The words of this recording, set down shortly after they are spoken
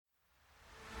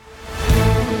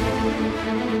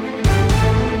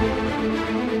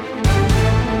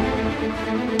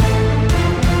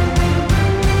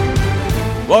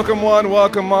Welcome one,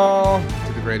 welcome all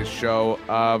to the greatest show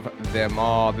of them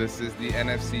all. This is the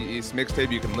NFC East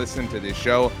Mixtape. You can listen to this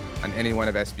show on any one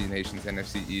of SB Nation's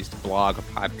NFC East blog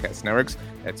podcast networks.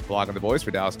 It's Blog on the Boys for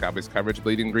Dallas Cowboys coverage,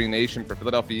 Bleeding Green Nation for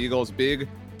Philadelphia Eagles, Big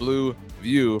Blue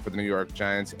View for the New York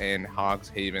Giants, and Hogs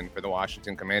Haven for the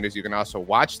Washington Commanders. You can also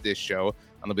watch this show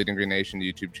on the Bleeding Green Nation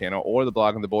YouTube channel or the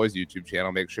Blog on the Boys YouTube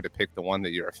channel. Make sure to pick the one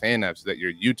that you're a fan of so that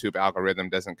your YouTube algorithm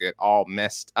doesn't get all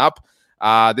messed up.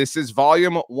 This is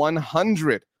volume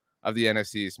 100 of the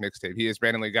NFC East Mixtape. He is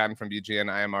Brandon Lee Gotton from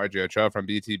BGN. I am RJ Ochoa from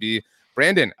BTB.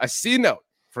 Brandon, a C note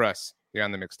for us here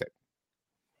on the Mixtape.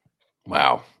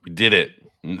 Wow, we did it.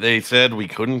 They said we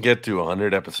couldn't get to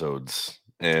 100 episodes,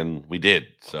 and we did.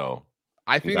 So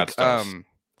I think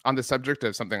on the subject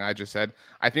of something I just said,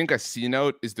 I think a C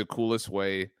note is the coolest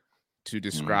way to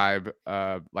describe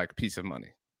like piece of money.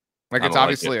 Like it's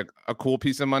obviously a cool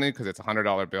piece of money because it's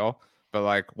 $100 bill, but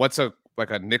like what's a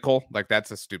nickel? Like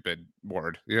that's a stupid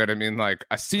word. You know what I mean? Like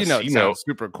a C note sounds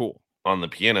super cool. On the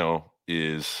piano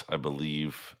is, I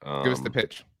believe. Give us the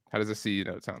pitch. How does a C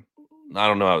note sound? I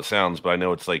don't know how it sounds, but I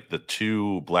know it's like the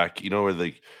two black. You know where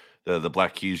the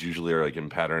black keys usually are like in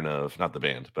pattern of not the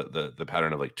band, but the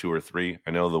pattern of like 2 or 3. I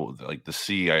know the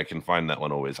C. I can find that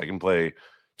one always. I can play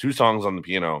 2 songs on the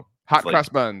piano. Hot cross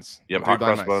buns. Yep, hot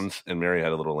cross buns and Mary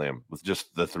Had a Little Lamb with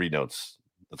just the 3 notes.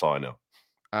 That's all I know.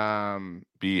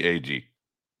 BAG.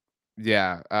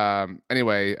 Yeah.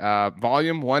 Anyway,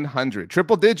 volume 100,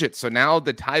 triple digits. So now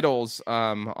the titles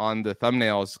on the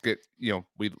thumbnails get,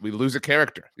 we lose a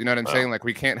character. You know what I'm saying? Like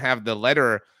we can't have the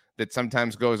letter that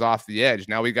sometimes goes off the edge.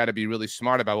 Now we got to be really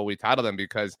smart about what we title them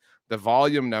because the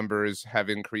volume numbers have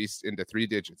increased into 3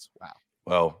 digits. Wow.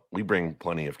 Well, we bring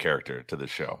plenty of character to the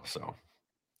show. So,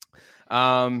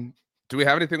 do we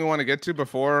have anything we want to get to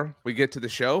before we get to the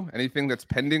show? Anything that's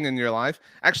pending in your life?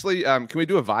 Actually, can we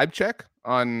do a vibe check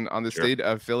on the state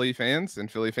of Philly fans and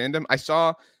Philly fandom? I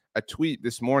saw a tweet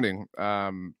this morning,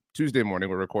 Tuesday morning.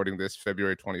 We're recording this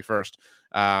February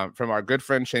 21st, from our good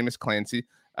friend Seamus Clancy.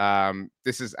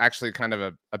 This is actually kind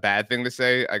of a bad thing to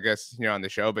say, I guess, on the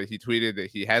show, but he tweeted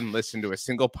that he hadn't listened to a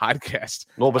single podcast.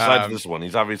 Well, besides this one,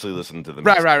 he's obviously listened to the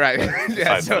right.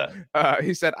 Yeah, so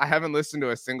he said, I haven't listened to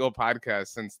a single podcast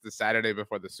since the Saturday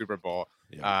before the Super Bowl.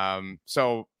 Yeah.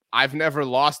 So I've never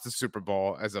lost the Super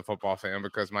Bowl as a football fan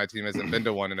because my team hasn't been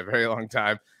to one in a very long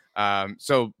time.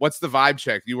 So what's the vibe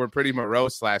check? You were pretty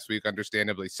morose last week,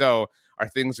 understandably. So are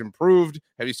things improved?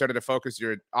 Have you started to focus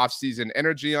your off-season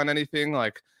energy on anything?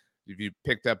 Like, have you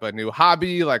picked up a new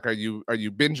hobby? Like, are you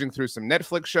binging through some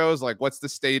Netflix shows? Like, what's the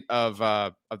state of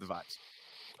the vibes?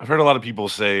 I've heard a lot of people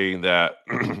say that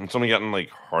it's only gotten like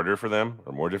harder for them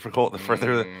or more difficult the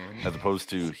further as opposed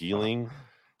to healing.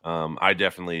 I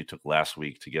definitely took last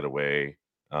week to get away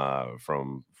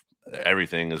from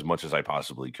everything as much as I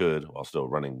possibly could while still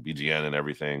running BGN and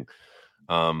everything.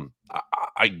 I'm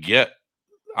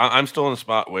still in a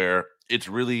spot where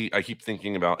I keep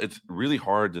thinking about, it's really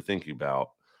hard to think about.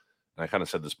 And I kind of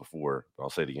said this before, but I'll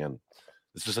say it again.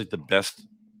 It's just like the best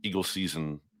Eagles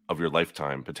season of your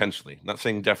lifetime, potentially. Not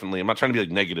saying definitely. I'm not trying to be like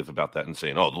negative about that and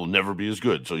saying, oh, they'll never be as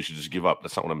good, so you should just give up.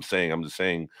 That's not what I'm saying. I'm just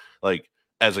saying, like,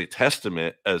 as a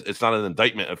testament, as it's not an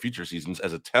indictment of future seasons,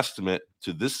 as a testament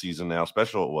to this season, how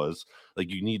special it was.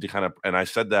 Like, you need to kind of, and I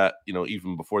said that,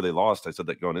 even before they lost, I said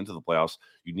that going into the playoffs,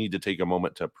 you need to take a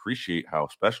moment to appreciate how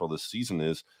special this season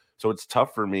is. So it's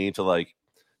tough for me to like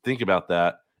think about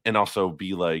that and also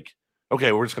be like,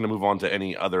 okay, we're just going to move on to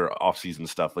any other offseason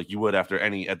stuff like you would at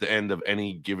the end of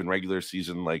any given regular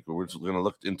season. Like, we're just going to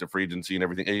look into free agency and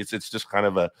everything. It's just kind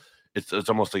of it's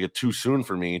almost like too soon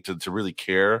for me to really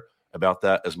care about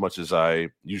that as much as I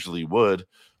usually would.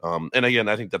 And again,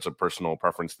 I think that's a personal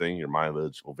preference thing. Your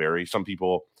mileage will vary. Some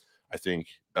people, I think,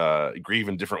 grieve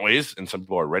in different ways, and some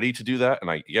people are ready to do that. And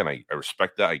I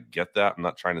respect that. I get that. I'm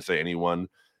not trying to say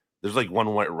there's like one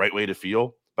right way to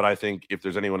feel, but I think if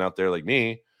there's anyone out there like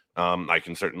me, I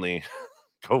can certainly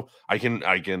I can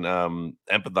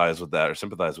empathize with that or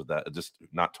sympathize with that. Just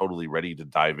not totally ready to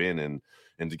dive in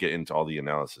and to get into all the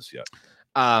analysis yet.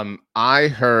 I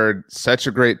heard such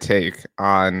a great take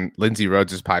on Lindsay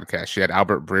Rhodes' podcast. She had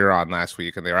Albert Breer on last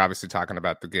week, and they were obviously talking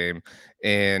about the game.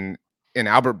 And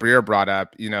Albert Breer brought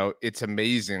up, it's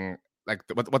amazing, like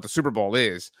what the Super Bowl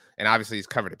is. And obviously he's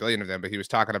covered a billion of them, but he was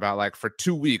talking about like for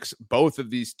 2 weeks, both of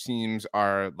these teams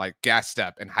are like gassed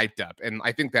up and hyped up. And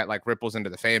I think that like ripples into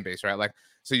the fan base, right? Like,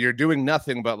 so you're doing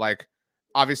nothing but like,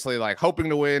 obviously like hoping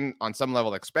to win on some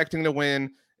level, expecting to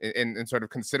win, and sort of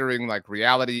considering like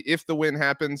reality if the win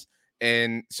happens.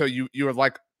 And so you're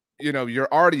like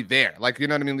you're already there. Like, you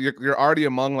know what I mean? You're already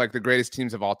among like the greatest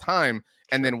teams of all time.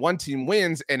 And then one team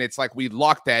wins, and it's like we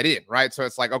lock that in, right? So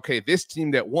it's like, okay, this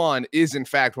team that won is in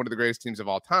fact one of the greatest teams of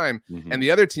all time, and the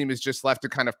other team is just left to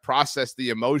kind of process the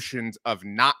emotions of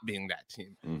not being that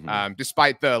team,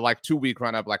 despite the like 2-week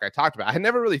run up, like I talked about. I had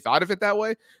never really thought of it that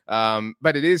way,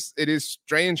 but it is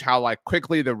strange how like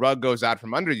quickly the rug goes out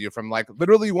from under you, from like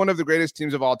literally one of the greatest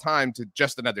teams of all time to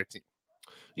just another team.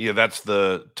 Yeah, that's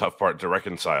the tough part to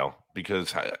reconcile,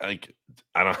 because I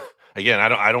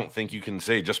don't think you can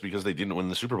say just because they didn't win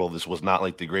the Super Bowl, this was not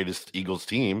like the greatest Eagles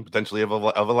team potentially of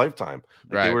a lifetime.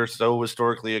 Like, they were so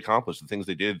historically accomplished. The things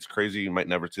they did, it's crazy. You might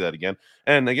never see that again.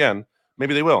 And again,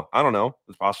 maybe they will. I don't know.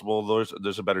 It's possible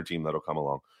there's a better team that'll come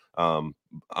along. I'm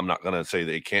not gonna say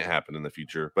that it can't happen in the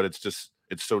future, but it's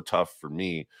so tough for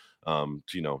me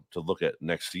to look at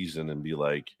next season and be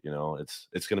like,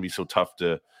 it's gonna be so tough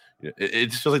to. It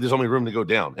just feels like there's only room to go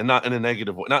down, and not in a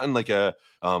negative way, not in like a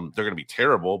they're going to be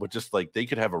terrible, but just like they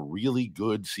could have a really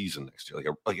good season next year,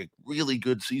 like a really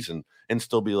good season, and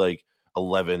still be like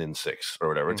 11-6 or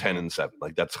whatever, 10-7.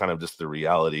 Like, that's kind of just the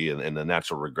reality and the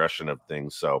natural regression of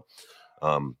things. So,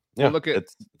 look at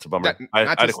it's a bummer. I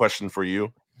had a question for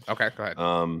you. Okay, go ahead.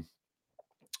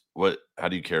 How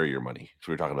do you carry your money?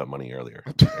 So we were talking about money earlier.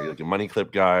 Are you like a money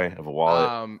clip guy? Have a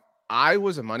wallet? I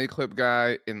was a money clip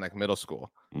guy in like middle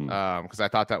school because I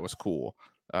thought that was cool.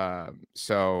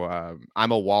 So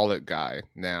I'm a wallet guy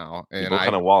now. And what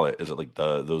kind of wallet is it? Like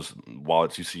those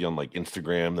wallets you see on like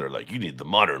Instagram? They're like, you need the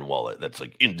modern wallet that's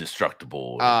like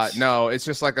indestructible. No, it's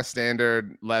just like a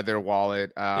standard leather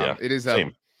wallet. It is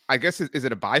same. I guess is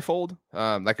it a bifold?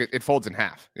 Like it folds in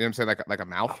half. You know what I'm saying? Like a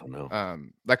mouth. I don't know.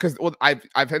 Like, because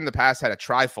I've in the past had a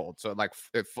trifold, so like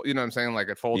you know what I'm saying? Like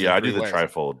it folds. Yeah, I do the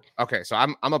trifold. Okay, so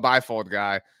I'm a bifold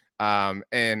guy.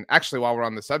 And actually, while we're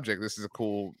on the subject, this is a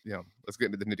cool. Let's get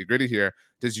into the nitty gritty here.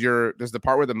 Does the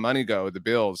part where the money go, the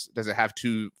bills, does it have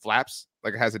two flaps?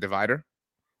 Like it has a divider?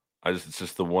 It's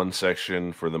just the one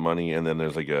section for the money, and then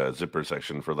there's like a zipper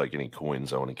section for like any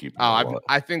coins I want to keep.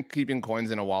 I think keeping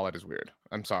coins in a wallet is weird.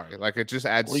 I'm sorry, like it just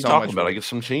adds. What are you so talking much about? I get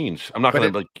some change. I'm not going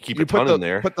to like keep a ton in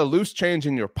there. Put the loose change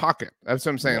in your pocket. That's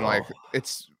what I'm saying. No. Like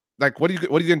it's like what are you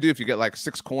gonna do if you get like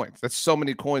 6 coins? That's so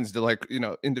many coins to like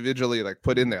individually like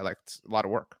put in there. Like it's a lot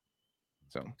of work.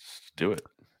 So let's do it.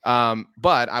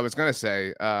 But I was gonna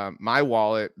say, my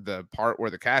wallet, the part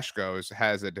where the cash goes,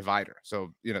 has a divider.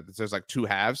 So there's like 2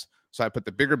 halves. So I put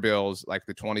the bigger bills, like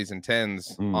the 20s and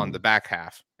 10s, on the back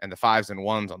half, and the 5s and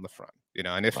 1s on the front.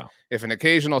 And if an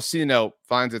occasional C note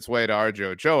finds its way to RJ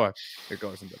Ochoa, it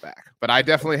goes in the back. But I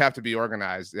definitely have to be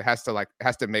organized. It has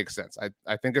to make sense.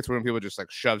 I think it's when people just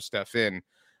like shove stuff in.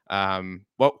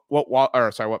 What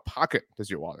pocket does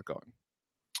your wallet go in?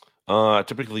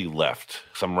 Typically left,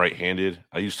 because I'm right-handed.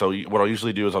 What I'll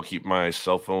usually do is I'll keep my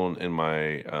cell phone in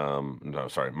my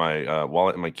my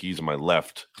wallet and my keys in my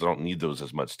left, because I don't need those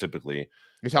as much typically.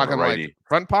 You're talking like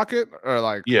front pocket or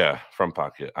like front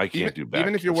pocket. I can't do back.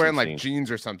 Even if you're wearing like jeans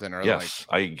or something, or yes,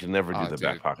 I can never do the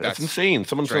back pocket. That's insane.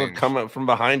 Someone's gonna come up from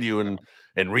behind you and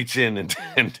reach in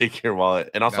and take your wallet.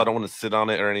 And also, I don't want to sit on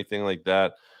it or anything like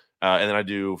that. And then I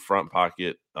do front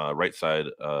pocket, right side,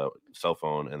 cell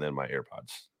phone, and then my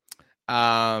AirPods.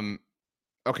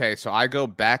 Okay, so I go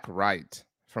back right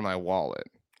for my wallet,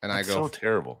 and That's so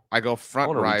terrible. I go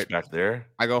front right back there.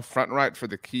 I go front right for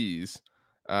the keys,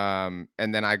 and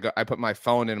then I put my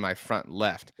phone in my front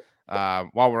left.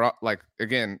 While we're like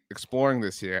again exploring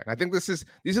this here, and I think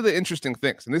these are the interesting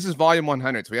things, and this is volume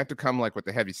 100, so we have to come like with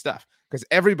the heavy stuff because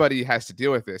everybody has to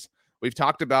deal with this. We've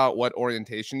talked about what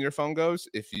orientation your phone goes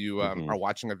if you are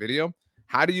watching a video.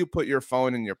 How do you put your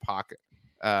phone in your pocket?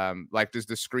 Like, does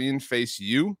the screen face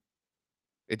you?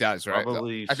 It does, right?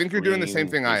 Probably. I think you're doing the same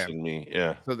thing I am. Me,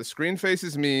 yeah. So the screen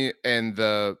faces me, and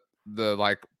the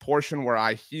like portion where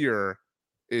I hear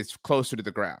is closer to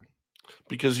the ground.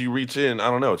 Because you reach in,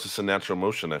 I don't know. It's just a natural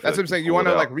motion. That's what I'm saying. You want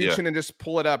to like reach in and just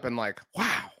pull it up and like,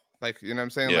 wow, like what I'm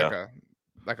saying,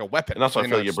 like a weapon. And also, I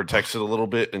feel like it protects it a little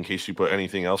bit in case you put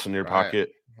anything else in your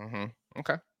pocket.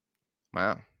 Okay.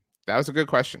 Wow, that was a good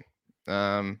question.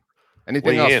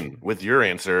 Anything else? Weigh in with your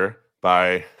answer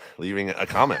by leaving a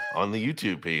comment on the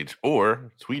YouTube page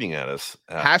or tweeting at us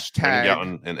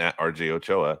hashtag and at RJ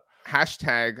Ochoa.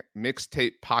 Hashtag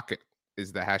mixtape pocket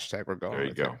is the hashtag we're going. There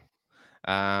you go.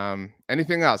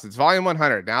 Anything else? It's volume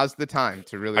 100. Now's the time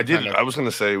to really. I was going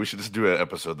to say we should just do an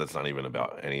episode that's not even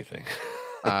about anything.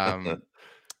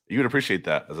 You would appreciate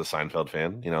that as a Seinfeld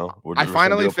fan. I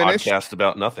finally finished a podcast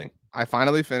about nothing. I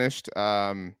finally finished.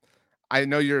 I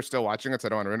know you're still watching it, so I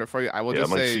don't want to ruin it for you. I will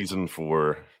just say season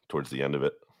 4 towards the end of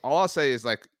it. All I'll say is,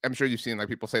 like, I'm sure you've seen like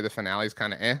people say the finale is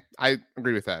kind of I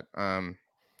agree with that.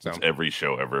 So it's every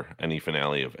show ever, any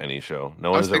finale of any show.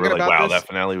 No I was one's ever thinking like, about wow, this. that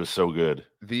finale was so good.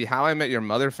 The How I Met Your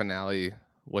Mother finale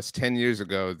was 10 years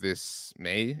ago this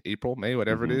April, May,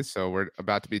 whatever it is. So we're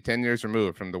about to be 10 years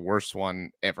removed from the worst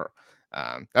one ever.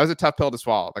 That was a tough pill to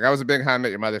swallow. Like I was a big How I Met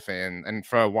Your Mother fan, and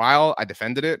for a while I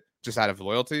defended it just out of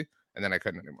loyalty, and then I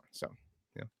couldn't anymore. So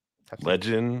yeah,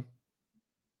 Legend.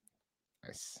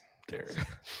 Nice. Derek.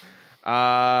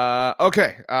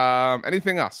 Okay.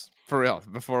 Anything else for real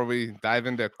before we dive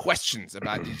into questions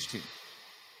about each team?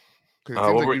 Because it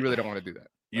seems like you really don't want to do that.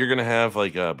 You're gonna have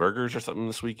like burgers or something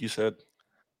this week, you said?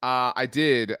 I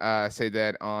did say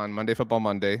that on Monday Football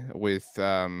Monday with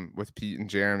Pete and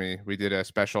Jeremy. We did a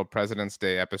special President's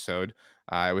Day episode.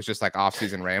 It was just like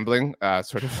off-season rambling,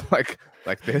 sort of like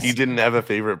this. You didn't have a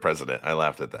favorite president. I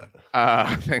laughed at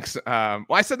that. Thanks. Well,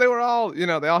 I said they were all,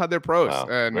 they all had their pros. Wow.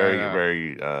 And,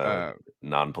 very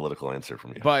non-political answer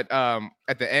from you. But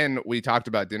at the end, we talked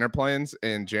about dinner plans,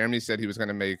 and Jeremy said he was going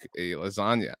to make a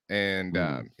lasagna,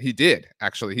 and he did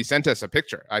actually. He sent us a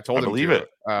picture. I told him. I believe it.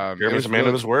 Jeremy's a man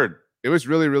of his word. It was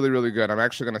really, really, really good. I'm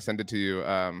actually going to send it to you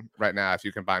right now if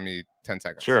you can buy me 10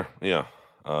 seconds. Sure. Yeah.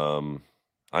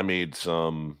 I made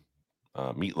some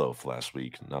meatloaf last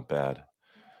week. Not bad.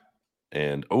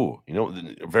 And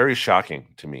very shocking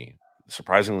to me.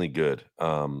 Surprisingly good.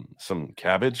 Some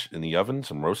cabbage in the oven,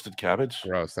 some roasted cabbage.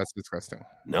 Gross. That's disgusting.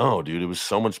 No, dude, it was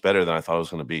so much better than I thought it was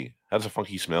going to be. It has a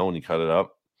funky smell when you cut it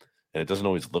up, and it doesn't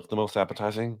always look the most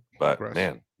appetizing, but Gross.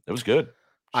 Man, it was good.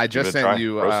 I just sent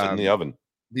you roasted in the oven.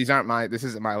 This isn't my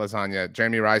lasagna.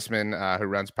 Jeremy Reisman, who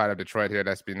runs Pride of Detroit here at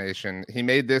SB Nation, he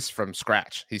made this from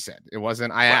scratch. He said it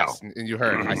wasn't. I asked, and you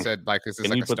heard. I said, like, is this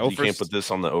like a Stouffer's? You can't put this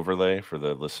on the overlay for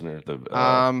the listener. The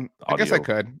I guess I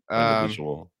could.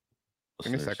 Visual.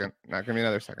 Give me a second. Give me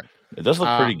another second. It does look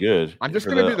pretty good. I'm just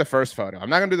gonna do the first photo. I'm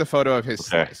not gonna do the photo of his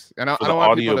slice. And I don't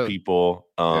want audio people.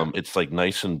 It's like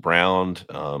nice and browned.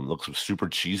 Looks super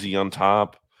cheesy on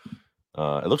top.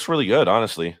 It looks really good,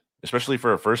 honestly. Especially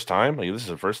for a first time. Like, this is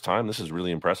the first time. This is really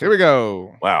impressive. Here we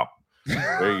go. Wow.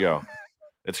 There you go.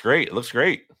 It's great. It looks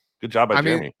great. Good job by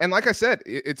Jeremy. And like I said,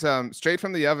 it's straight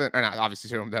from the oven. Or not obviously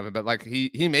straight from the oven, but like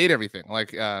he made everything.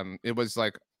 Like it was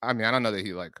like, I don't know that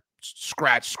he like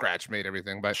scratch made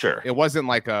everything, but sure, it wasn't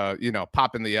like a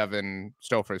pop in the oven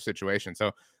Stouffer situation.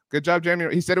 So good job,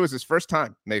 Jeremy. He said it was his first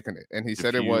time making it, and he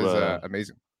said it was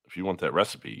amazing. If you want that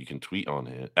recipe, you can tweet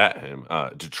at him.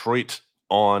 Detroit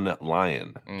on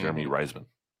Lion, Jeremy Reisman.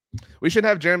 We should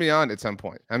have Jeremy on at some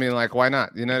point. I mean, like, why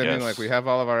not? You know what I mean? Like, we have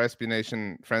all of our SB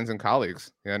Nation friends and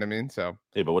colleagues. You know what I mean? So,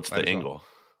 hey, but what's the angle?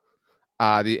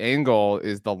 The angle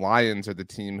is the Lions are the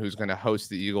team who's going to host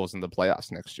the Eagles in the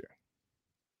playoffs next year.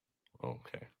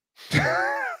 Okay.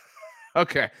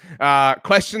 Okay.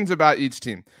 Questions about each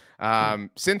team.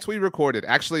 Since we recorded,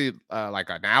 actually, like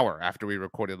an hour after we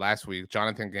recorded last week,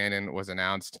 Jonathan Gannon was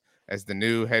announced as the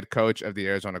new head coach of the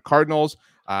Arizona Cardinals.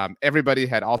 Everybody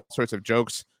had all sorts of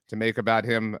jokes to make about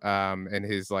him and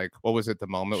his, like, what was it, the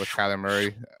moment with Kyler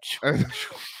Murray?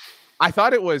 I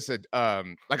thought it was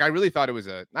I really thought it was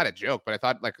not a joke, but I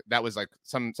thought like that was like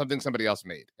something somebody else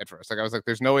made at first. Like I was like,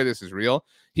 there's no way this is real.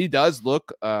 He does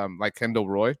look like Kendall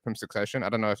Roy from Succession. I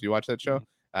don't know if you watch that show,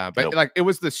 but nope. Like it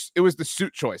was the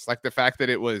suit choice, like the fact that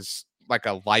it was like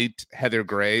a light heather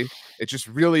gray. It just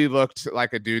really looked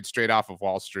like a dude straight off of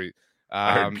Wall Street.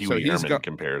 I heard Pee Wee Herman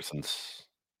comparisons.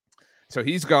 So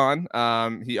he's gone.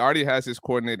 He already has his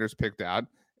coordinators picked out.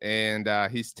 And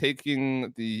he's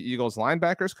taking the Eagles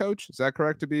linebackers coach. Is that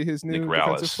correct to be his new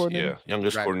defensive coordinator? Yeah,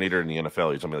 youngest coordinator in the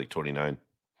NFL. He's only like 29.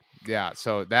 Yeah,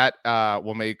 so that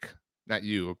will make not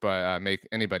you, but make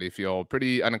anybody feel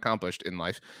pretty unaccomplished in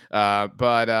life.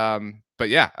 But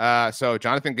yeah. So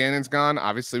Jonathan Gannon's gone.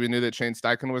 Obviously, we knew that Shane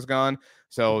Steichen was gone.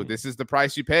 So this is the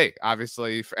price you pay,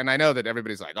 obviously. And I know that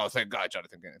everybody's like, oh, thank God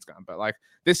Jonathan Gannon's gone. But like,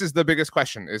 this is the biggest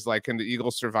question is like, can the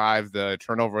Eagles survive the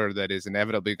turnover that is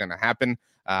inevitably going to happen?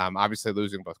 Obviously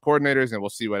losing both coordinators, and we'll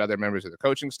see what other members of the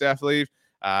coaching staff leave.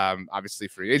 Obviously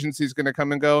free agency is going to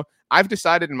come and go. I've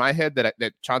decided in my head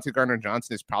that Chauncey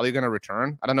Gardner-Johnson is probably going to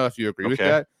return. I don't know if you agree with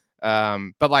that.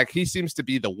 But like, he seems to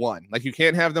be the one. Like, you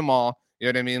can't have them all. You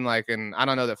know what I mean? Like, and I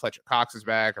don't know that Fletcher Cox is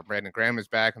back or Brandon Graham is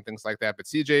back and things like that. But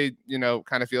CJ,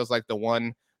 kind of feels like the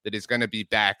one that is going to be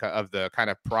back of the kind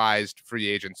of prized free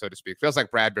agent, so to speak. Feels like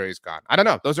Bradbury's gone. I don't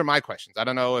know. Those are my questions. I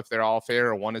don't know if they're all fair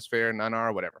or one is fair, none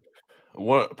are, whatever.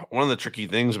 One of the tricky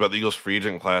things about the Eagles free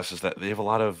agent class is that they have a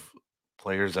lot of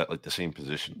players at like the same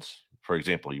positions. For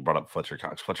example, you brought up Fletcher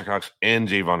Cox. Fletcher Cox and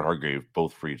Javon Hargrave,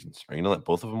 both free agents. Are you going to let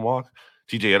both of them walk?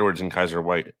 TJ Edwards and Kaiser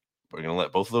White, are you going to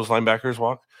let both of those linebackers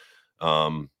walk?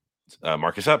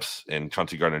 Marcus Epps and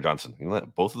Chauncey Gardner-Johnson. You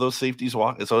let both of those safeties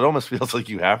walk. So it almost feels like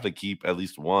you have to keep at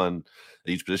least one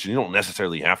at each position. You don't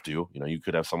necessarily have to. You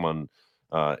could have someone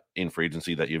in free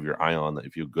agency that you have your eye on that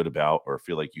you feel good about or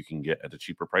feel like you can get at a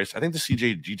cheaper price. I think the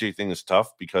CJ-GJ thing is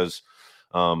tough because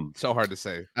so hard to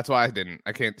say. That's why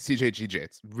I can't. CJ-GJ,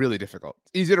 it's really difficult.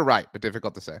 It's easy to write, but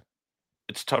difficult to say.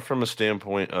 It's tough from a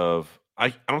standpoint of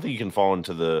I don't think you can fall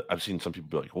into I've seen some people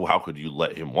be like, well, how could you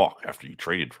let him walk after you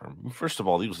traded for him? First of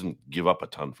all, the Eagles didn't give up a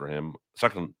ton for him.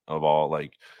 Second of all,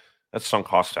 like that's sunk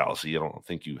cost fallacy. I don't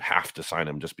think you have to sign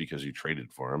him just because you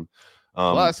traded for him.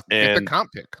 Plus, get the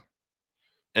comp pick.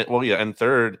 And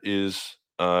third is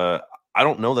I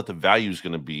don't know that the value is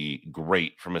going to be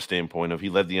great from a standpoint of he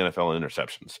led the NFL in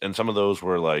interceptions. And some of those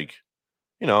were like,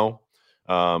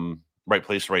 right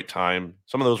place, right time.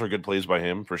 Some of those were good plays by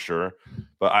him for sure.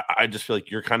 But I just feel like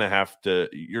you're kind of have to,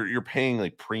 you're paying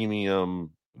like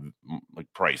premium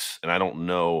like price. And I don't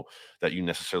know that you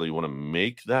necessarily want to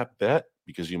make that bet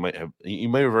because you may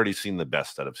have already seen the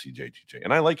best out of CJ-GJ.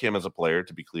 And I like him as a player,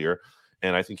 to be clear.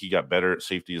 And I think he got better at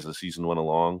safety as the season went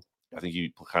along. I think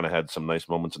he kind of had some nice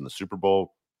moments in the Super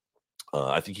Bowl.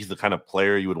 I think he's the kind of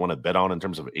player you would want to bet on in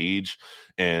terms of age.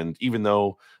 And even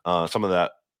though some of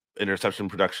that interception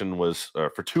production was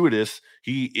fortuitous,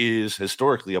 he is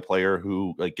historically a player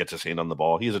who like gets his hand on the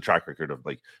ball. He has a track record of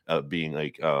like being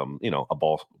like a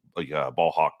ball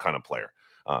hawk kind of player.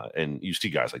 And you see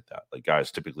guys like that, like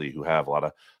guys typically who have a lot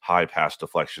of high pass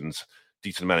deflections,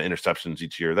 decent amount of interceptions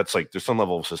each year. That's like there's some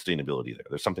level of sustainability there.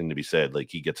 There's something to be said. Like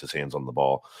he gets his hands on the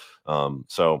ball.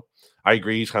 So I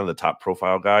agree. He's kind of the top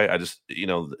profile guy. I just,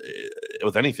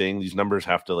 with anything, these numbers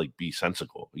have to like be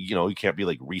sensible. You can't be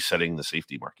like resetting the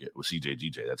safety market with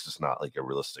CJ-GJ. That's just not like a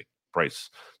realistic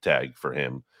price tag for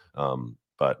him.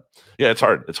 But yeah, it's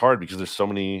hard. It's hard because there's so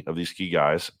many of these key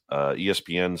guys.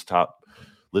 ESPN's top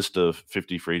list of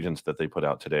 50 free agents that they put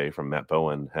out today from Matt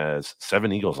Bowen has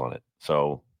 7 Eagles on it.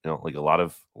 So, like a lot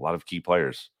of key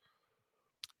players.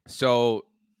 So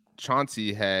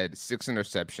Chauncey had 6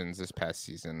 interceptions this past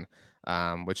season,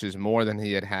 which is more than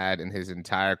he had in his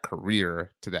entire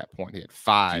career to that point. He had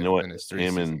 5. Do you know what in his 3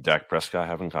 him seasons. And Dak Prescott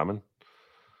have in common?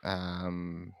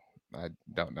 I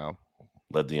don't know.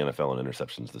 Led the NFL in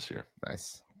interceptions this year.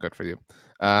 Nice. Good for you.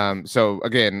 So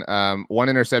again, 1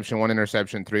 interception,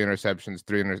 3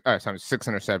 interceptions, 6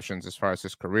 interceptions as far as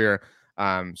his career.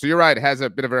 So you're right. It has a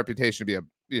bit of a reputation to be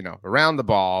around the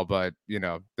ball, but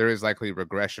there is likely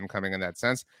regression coming in that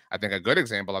sense. I think a good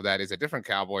example of that is a different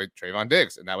Cowboy, Trayvon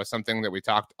Diggs. And that was something that we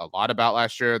talked a lot about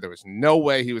last year. There was no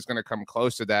way he was going to come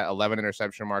close to that 11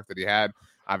 interception mark that he had,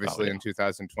 obviously, in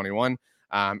 2021.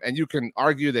 And you can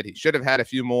argue that he should have had a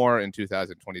few more in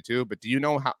 2022, but do you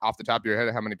know off the top of your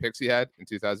head how many picks he had in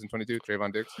 2022,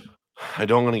 Trayvon Diggs? I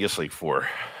don't want to guess like 4.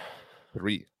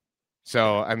 3.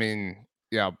 So, I mean,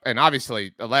 yeah, and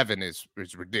obviously 11 is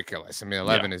ridiculous. I mean,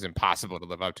 11 is impossible to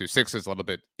live up to. 6 is a little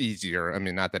bit easier. I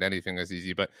mean, not that anything is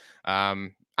easy, but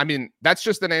I mean, that's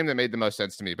just the name that made the most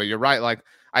sense to me. But you're right. Like,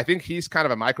 I think he's kind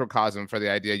of a microcosm for the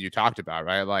idea you talked about,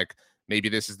 right? Like, maybe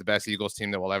this is the best Eagles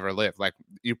team that will ever live. Like,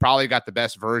 you probably got the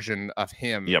best version of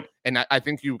him. Yep. And I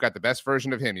think you got the best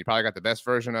version of him. You probably got the best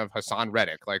version of Hassan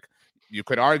Reddick. Like, you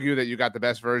could argue that you got the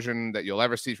best version that you'll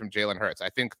ever see from Jalen Hurts. I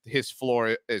think his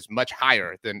floor is much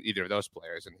higher than either of those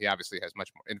players, and he obviously has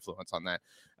much more influence on that.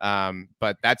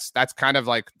 But that's kind of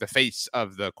like the face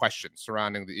of the question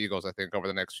surrounding the Eagles, I think, over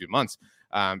the next few months.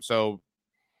 So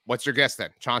what's your guess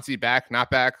then? Chauncey back,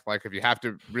 not back? Like, if you have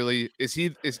to really, is he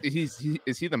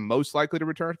the most likely to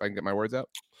return? If I can get my words out.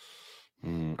 I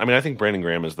mean, I think Brandon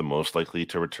Graham is the most likely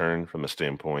to return from the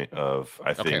standpoint of,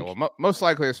 I think. Okay, well, most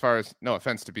likely as far as, no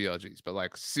offense to BLGs, but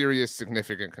like serious,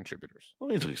 significant contributors.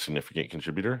 Well, he's a significant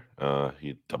contributor.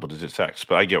 He double-digit sacks,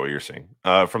 but I get what you're saying.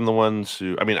 From the ones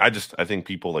who, I mean, I think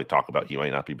people like talk about he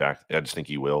might not be back. I just think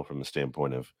he will from the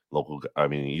standpoint of local. I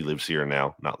mean, he lives here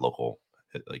now, not local,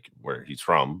 like where he's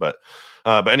from. But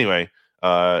anyway,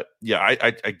 I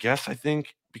guess I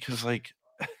think because like,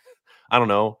 I don't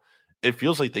know. It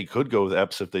feels like they could go with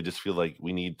Epps if they just feel like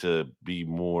we need to be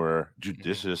more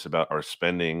judicious about our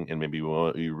spending, and maybe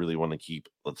we really want to keep,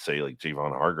 let's say, like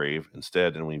Javon Hargrave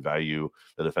instead, and we value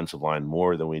the defensive line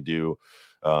more than we do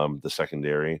the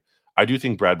secondary. I do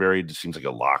think Bradbury just seems like a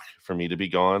lock for me to be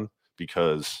gone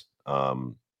because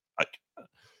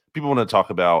people want to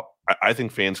talk about. I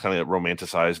think fans kind of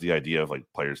romanticize the idea of like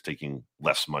players taking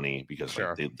less money because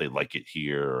like, they like it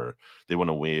here or they want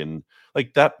to win.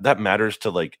 Like that matters to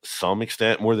like some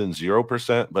extent more than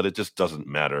 0%, but it just doesn't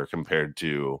matter compared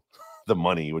to the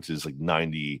money, which is like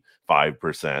 95%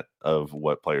 of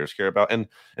what players care about. And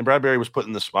Bradbury was put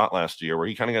in the spot last year where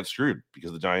he kind of got screwed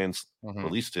because the Giants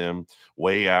released him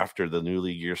way after the new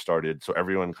league year started. So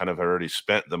everyone kind of had already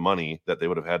spent the money that they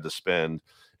would have had to spend.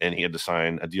 And he had to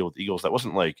sign a deal with the Eagles that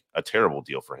wasn't like a terrible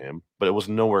deal for him, but it was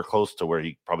nowhere close to where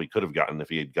he probably could have gotten if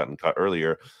he had gotten cut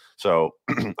earlier. So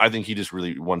I think he just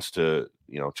really wants to,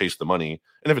 chase the money.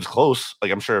 And if it's close,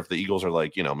 like I'm sure if the Eagles are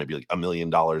like, maybe like $1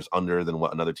 million under than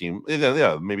what another team,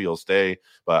 yeah, maybe he'll stay.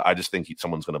 But I just think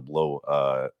someone's going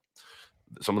to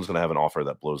have an offer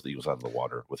that blows the Eagles out of the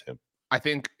water with him. I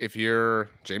think if you're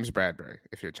James Bradbury,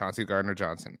 if you're Chauncey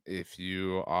Gardner-Johnson, if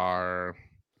you are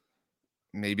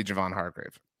maybe Javon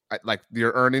Hargrave, like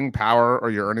your earning power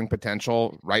or your earning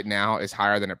potential right now is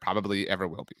higher than it probably ever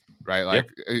will be. Right. Like,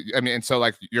 I mean, and so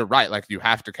like, you're right. Like you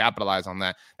have to capitalize on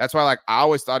that. That's why, like, I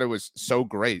always thought it was so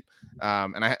great.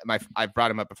 And I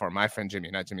brought him up before, my friend Jimmy,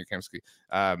 not Jimmy Kemsky.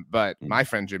 But my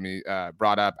friend Jimmy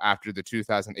brought up after the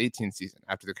 2018 season,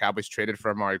 after the Cowboys traded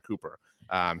for Amari Cooper.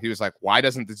 He was like, why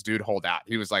doesn't this dude hold out?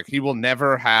 He was like, he will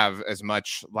never have as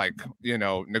much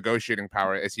negotiating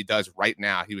power as he does right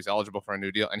now. He was eligible for a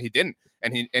new deal and he didn't.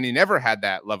 And he never had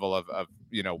that level of I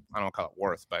don't call it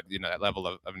worth, but that level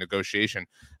of negotiation.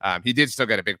 He did still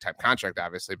get a big time contract,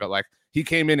 obviously, but like he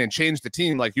came in and changed the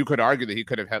team. Like you could argue that he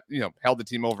could have held the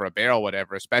team over a barrel,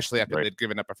 whatever, especially after they'd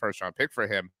given up a first round pick for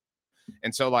him.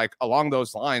 And so like along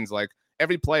those lines, like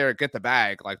every player get the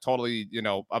bag, like totally,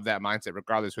 of that mindset,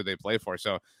 regardless who they play for.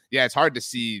 So yeah, it's hard to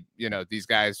see, these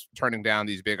guys turning down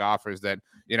these big offers that,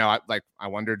 I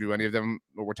wonder, do any of them,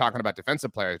 we're talking about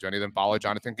defensive players, do any of them follow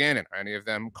Jonathan Gannon or any of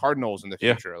them Cardinals in the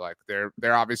future? Like they're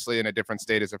obviously in a different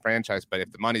state as a franchise, but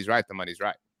if the money's right, the money's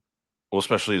right. Well,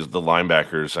 especially as the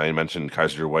linebackers, I mentioned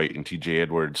Kaiser White and TJ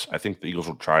Edwards. I think the Eagles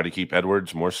will try to keep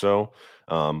Edwards more so.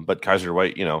 But Kaiser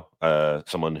White,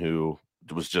 someone who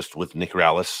was just with Nick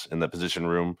Rallis in the position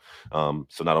room.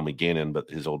 So not only Gannon, but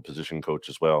his old position coach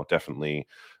as well. Definitely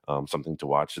something to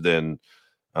watch. Then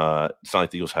it's not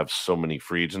like the Eagles have so many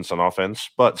free agents on offense,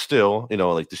 but still,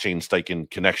 like the Shane Steichen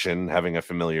connection, having a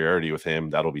familiarity with him,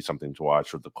 that'll be something to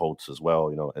watch with the Colts as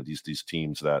well. And these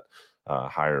teams that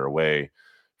hire away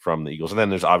from the Eagles. And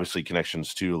then there's obviously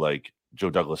connections to like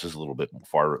Joe Douglas is a little bit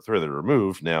further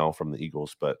removed now from the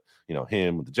Eagles, but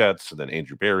him with the Jets and then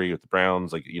Andrew Berry with the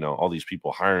Browns, like, all these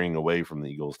people hiring away from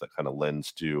the Eagles that kind of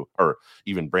lends to, or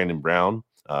even Brandon Brown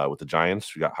with the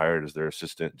Giants, who got hired as their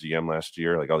assistant GM last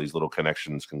year. Like all these little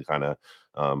connections can kind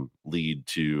of lead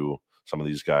to some of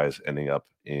these guys ending up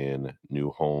in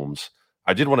new homes.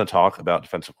 I did want to talk about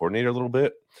defensive coordinator a little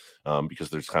bit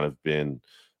because there's kind of been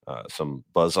some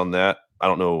buzz on that. I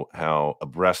don't know how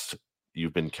abreast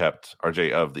you've been kept,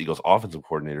 RJ, of the Eagles offensive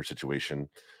coordinator situation.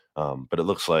 But it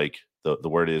looks like the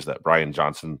word is that Brian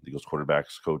Johnson, the Eagles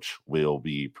quarterbacks coach, will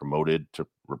be promoted to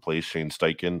replace Shane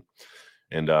Steichen.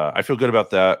 And I feel good about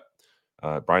that.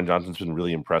 Brian Johnson's been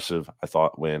really impressive. I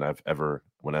thought whenever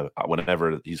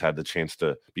he's had the chance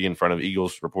to be in front of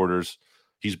Eagles reporters,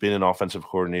 he's been an offensive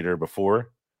coordinator before,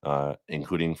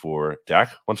 including for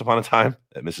Dak once upon a time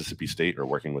at Mississippi State, or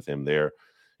working with him there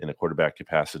in a quarterback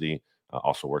capacity.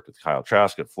 Also worked with Kyle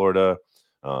Trask at Florida.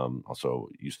 Also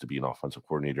used to be an offensive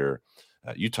coordinator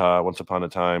at Utah once upon a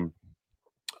time.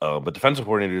 But defensive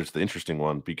coordinator is the interesting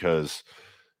one because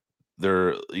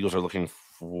Eagles are looking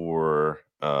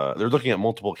they're looking at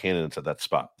multiple candidates at that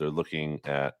spot. They're looking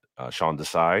at Sean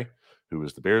Desai, who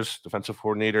is the Bears defensive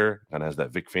coordinator, kind of has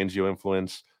that Vic Fangio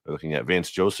influence. They're looking at Vance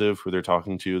Joseph, who they're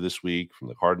talking to this week from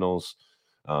the Cardinals.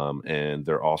 And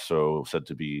they're also said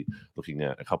to be looking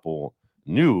at a couple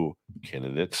new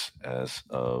candidates as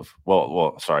of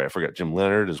I forgot Jim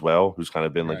Leonard as well, who's kind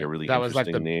of been like a really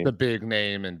interesting name. The big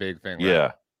name and big thing. Yeah,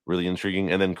 right? Really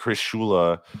intriguing. And then Chris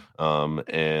Shula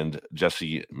and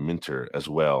Jesse Minter as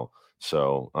well.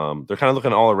 So they're kind of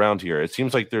looking all around here. It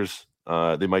seems like there's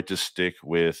they might just stick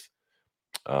with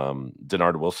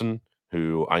Denard Wilson,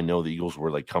 who I know the Eagles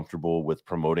were like comfortable with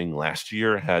promoting last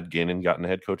year had Gannon gotten a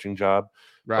head coaching job.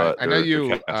 Right. I know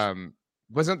you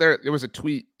wasn't there. It was a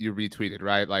tweet you retweeted,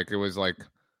 right? Like it was like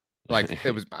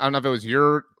it was. I don't know if it was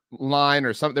your line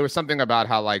or something. There was something about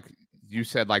how like you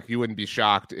said like you wouldn't be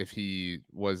shocked if he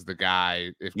was the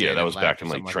guy. If Gannon that was back in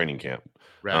like training camp.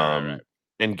 Right.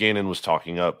 And Gannon was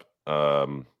talking up.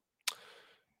 Or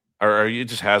it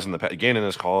just has in the past. Gannon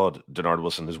has called Denard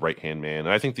Wilson his right hand man, and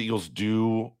I think the Eagles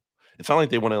do. It's not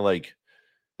like they want to like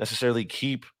necessarily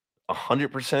keep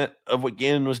 100% of what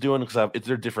Gannon was doing because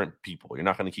they're different people. You're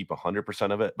not going to keep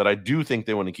 100% of it, but I do think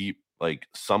they want to keep like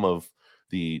some of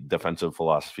the defensive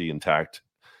philosophy intact,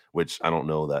 which I don't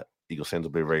know that Eagles fans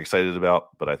will be very excited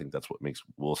about, but I think that's what makes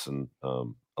Wilson a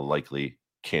likely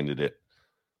candidate.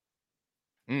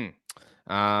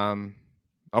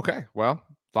 Okay. Well,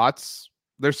 thoughts.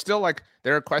 There's still like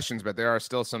there are questions, but there are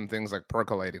still some things like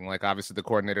percolating. Like obviously the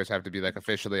coordinators have to be like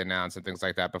officially announced and things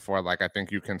like that before like I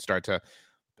think you can start to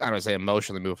I don't want to say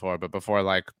emotionally move forward, but before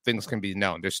like things can be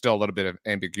known, there's still a little bit of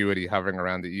ambiguity hovering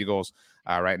around the Eagles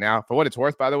right now. For what it's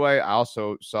worth, by the way, I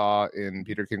also saw in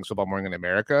Peter King's Football Morning in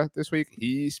America this week,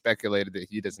 he speculated that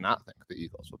he does not think the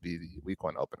Eagles will be the week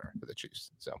 1 opener for the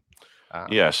Chiefs. So,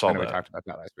 yeah, I saw that. We talked about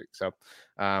that last week. So,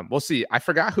 we'll see. I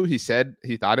forgot who he said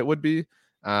he thought it would be.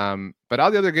 But all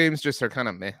the other games just are kind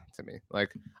of meh to me. Like,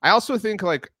 I also think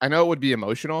like I know it would be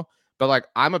emotional, but like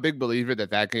I'm a big believer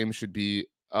that game should be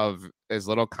of as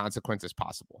little consequence as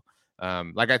possible.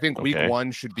 Like I think week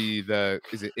 1 should be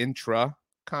is it intra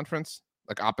conference,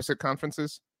 like opposite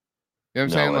conferences? You know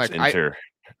what I'm saying? Like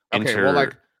inter. Well,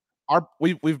 like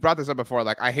we've brought this up before.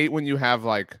 Like I hate when you have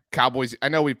like Cowboys. I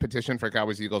know we petitioned for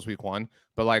Cowboys Eagles week 1,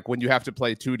 but like when you have to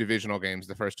play 2 divisional games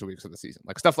the first 2 weeks of the season,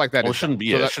 like stuff like that. Well, it shouldn't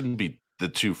be. It shouldn't be the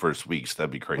 2 first weeks.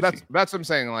 That'd be crazy. Well, that's what I'm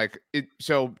saying. Like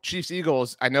so Chiefs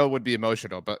Eagles, I know it would be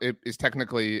emotional, but it is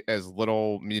technically as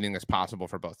little meaning as possible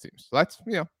for both teams. So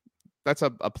that's a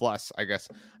plus, I guess,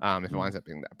 if it winds up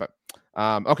being that. But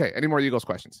okay, any more Eagles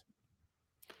questions?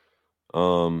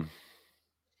 No.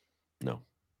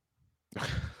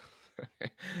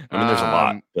 I mean, there's a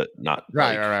lot, but not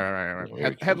right.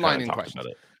 Headlining questions.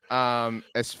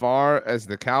 As far as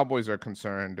the Cowboys are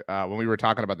concerned, when we were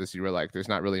talking about this, you were like, "There's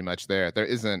not really much there." There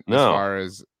isn't. No. As far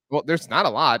as there's not a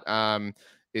lot.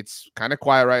 It's kind of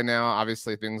quiet right now.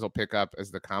 Obviously, things will pick up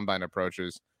as the combine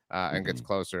approaches and gets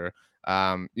closer.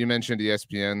 You mentioned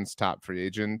ESPN's top free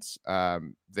agents.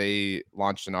 They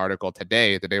launched an article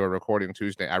today, the day we're recording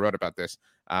Tuesday. I wrote about this.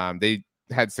 They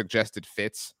had suggested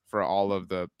fits for all of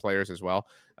the players as well.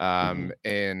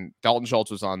 And Dalton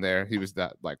Schultz was on there. He was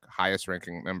the like highest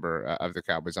ranking member of the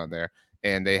Cowboys on there.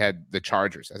 And they had the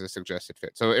Chargers as a suggested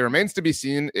fit. So it remains to be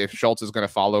seen if Schultz is going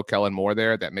to follow Kellen Moore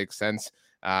there. That makes sense.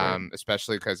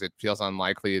 Especially because it feels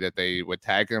unlikely that they would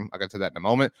tag him. I'll get to that in a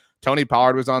moment. Tony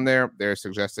Pollard was on there. Their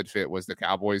suggested fit was the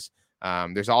Cowboys.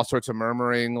 There's all sorts of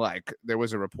murmuring. Like there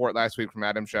was a report last week from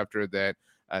Adam Schefter that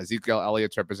Ezekiel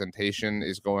Elliott's representation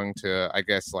is going to, I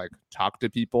guess, like talk to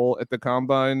people at the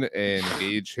combine and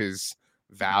gauge his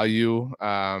value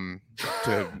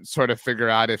to sort of figure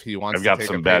out if he wants I've got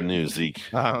some bad news, Zeke.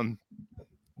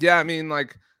 Yeah, I mean,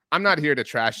 like, I'm not here to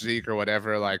trash Zeke or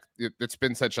whatever. Like, it's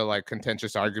been such a like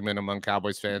contentious argument among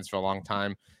Cowboys fans for a long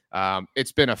time.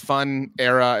 It's been a fun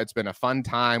era. It's been a fun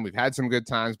time. We've had some good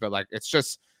times, but like, it's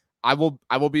just, I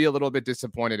will be a little bit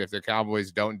disappointed if the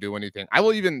Cowboys don't do anything. I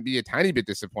will even be a tiny bit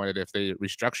disappointed if they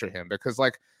restructure him because,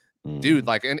 like, dude,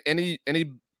 like, any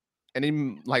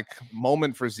like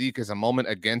moment for Zeke is a moment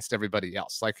against everybody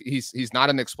else. Like he's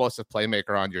not an explosive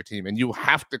playmaker on your team, and you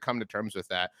have to come to terms with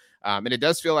that. And it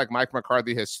does feel like Mike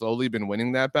McCarthy has slowly been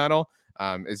winning that battle.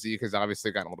 As Zeke has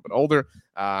obviously gotten a little bit older.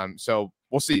 So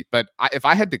we'll see. But if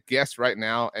I had to guess right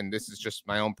now, and this is just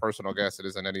my own personal guess, it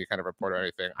isn't any kind of report or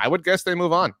anything, I would guess they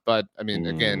move on. But I mean,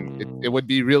 again, it would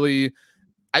be really,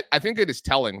 I think it is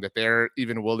telling that they're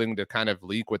even willing to kind of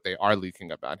leak what they are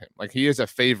leaking about him. Like he is a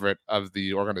favorite of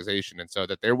the organization. And so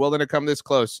that they're willing to come this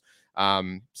close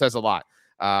says a lot.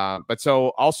 But so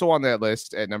also on that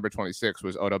list at number 26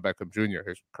 was Odell Beckham Jr.,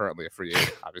 who's currently a free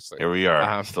agent, obviously. Here we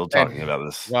are, still talking about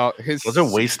this. Well, it was a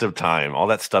waste of time. All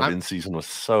that stuff in season was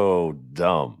so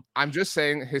dumb. I'm just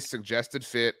saying his suggested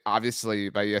fit, obviously,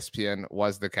 by ESPN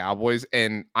was the Cowboys.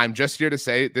 And I'm just here to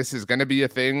say this is going to be a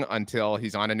thing until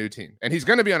he's on a new team. And he's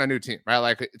going to be on a new team, right?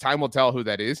 Like time will tell who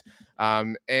that is.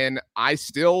 And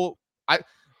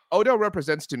Odell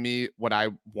represents to me what I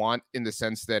want in the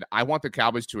sense that I want the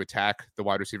Cowboys to attack the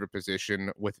wide receiver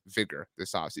position with vigor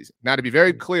this offseason. Now, to be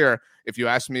very clear, if you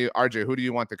ask me, RJ, who do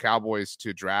you want the Cowboys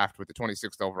to draft with the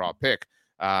 26th overall pick?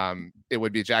 It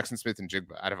would be Jackson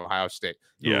Smith-Njigba out of Ohio State.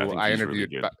 Yeah, I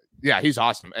interviewed. Really yeah, he's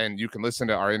awesome. And you can listen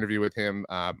to our interview with him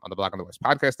on the Black on the West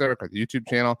podcast network or the YouTube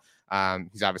channel.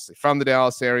 He's obviously from the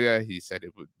Dallas area. He said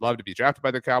it would love to be drafted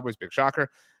by the Cowboys. Big shocker.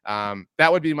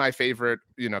 That would be my favorite,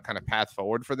 kind of path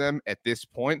forward for them at this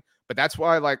point. But that's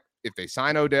why, like, if they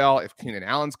sign Odell, if Keenan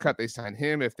Allen's cut, they sign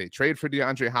him. If they trade for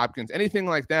DeAndre Hopkins, anything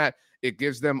like that, it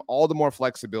gives them all the more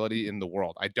flexibility in the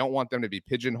world. I don't want them to be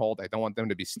pigeonholed. I don't want them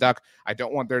to be stuck. I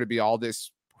don't want there to be all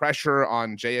this pressure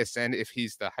on JSN if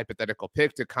he's the hypothetical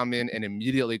pick to come in and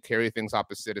immediately carry things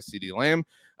opposite of CeeDee Lamb.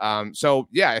 So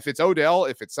yeah, if it's Odell,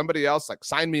 if it's somebody else, like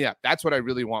sign me up. That's what I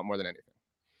really want more than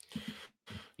anything.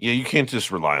 Yeah, you can't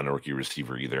just rely on a rookie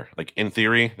receiver either. Like in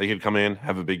theory, they could come in,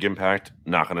 have a big impact.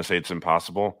 Not going to say it's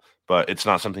impossible, but it's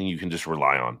not something you can just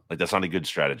rely on. Like, that's not a good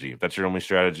strategy. If that's your only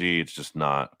strategy, it's just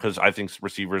not, because I think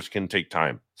receivers can take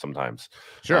time sometimes.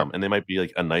 Sure. And they might be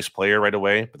like a nice player right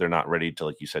away, but they're not ready to,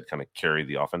 like you said, kind of carry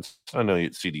the offense. I know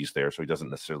CD's there, so he doesn't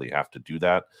necessarily have to do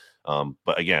that.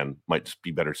 But again, might just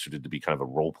be better suited to be kind of a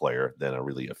role player than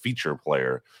a feature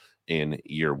player in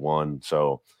year one.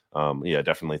 So yeah,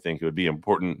 definitely think it would be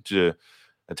important to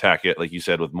attack it, like you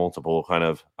said, with multiple kind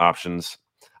of options.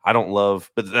 I don't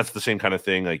love, but that's the same kind of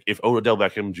thing. Like, if Odell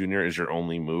Beckham Jr. is your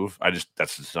only move,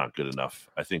 that's just not good enough.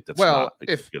 I think that's not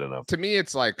good enough. To me,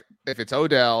 it's like, if it's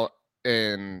Odell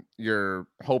and you're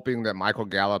hoping that Michael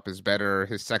Gallup is better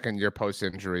his second year post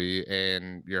injury,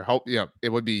 and it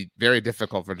would be very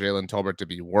difficult for Jalen Tolbert to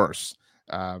be worse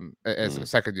as a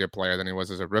second year player than he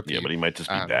was as a rookie. Yeah, but he might just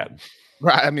be bad.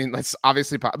 Right. I mean, that's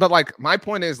obviously, but like, my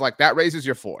point is, like, that raises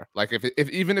your floor. Like,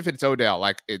 even if it's Odell,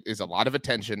 like, it is a lot of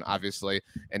attention, obviously.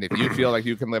 And if you feel like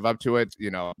you can live up to it,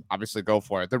 obviously go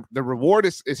for it. The reward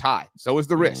is high. So is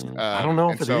the risk. I don't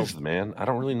know if it is, man. I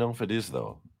don't really know if it is,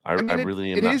 though. I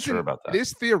really am not sure about that. It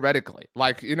is theoretically,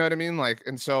 like, you know what I mean? Like,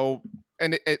 and so,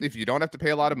 and if you don't have to pay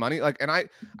a lot of money, like, and I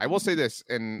will say this,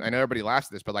 and I know everybody laughs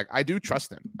at this, but like, I do trust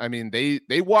them. I mean,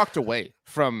 they walked away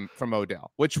from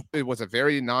Odell, which it was a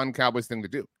very non-Cowboys thing to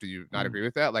do. Do you not agree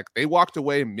with that? Like, they walked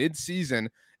away mid-season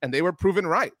and they were proven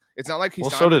right. It's not like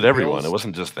so did everyone. Bills. It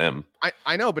wasn't just them.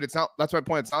 I know, but it's not. That's my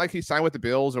point. It's not like he signed with the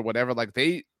Bills or whatever. Like,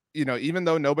 they, even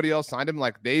though nobody else signed him,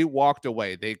 like, they walked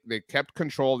away. They kept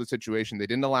control of the situation. They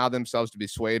didn't allow themselves to be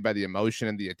swayed by the emotion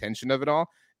and the attention of it all.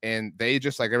 And they,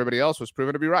 just like everybody else, was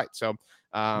proven to be right. So,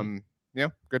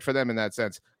 good for them in that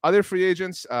sense. Other free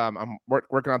agents, I'm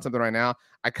working on something right now.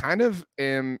 I kind of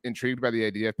am intrigued by the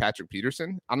idea of Patrick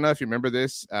Peterson. I don't know if you remember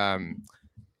this.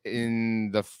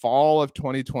 In the fall of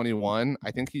 2021,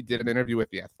 I think he did an interview with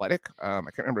The Athletic. I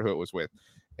can't remember who it was with.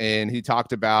 And he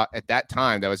talked about, at that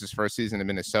time, that was his first season in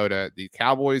Minnesota, the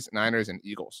Cowboys, Niners, and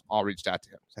Eagles all reached out to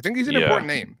him. So I think he's an important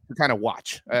name to kind of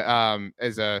watch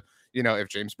as a, if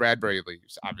James Bradbury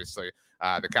leaves, obviously.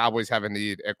 The Cowboys have a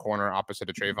need at corner opposite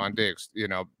of Trayvon Diggs. He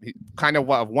kind of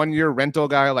a 1-year rental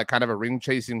guy, like kind of a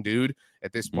ring-chasing dude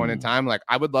at this point in time. Like,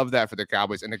 I would love that for the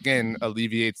Cowboys. And again,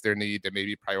 alleviates their need to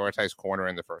maybe prioritize corner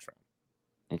in the first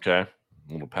round. Okay.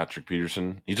 Little Patrick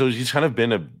Peterson. He's kind of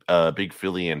been a big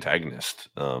Philly antagonist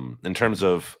in terms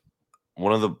of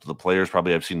one of the players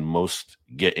probably I've seen most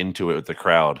get into it with the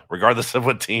crowd, regardless of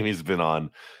what team he's been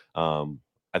on.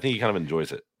 I think he kind of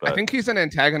enjoys it. But... I think he's an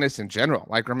antagonist in general.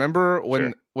 Like, remember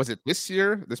when, was it this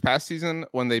past season,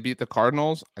 when they beat the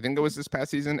Cardinals? I think it was this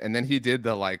past season. And then he did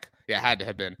the, like, it had to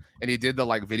have been. And he did the,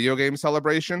 like, video game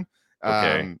celebration.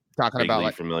 Okay. Talking Vaguely about,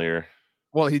 like, familiar.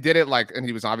 Well, he did it, like, and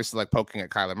he was obviously, like, poking at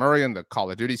Kyler Murray and the Call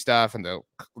of Duty stuff and the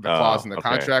clause in the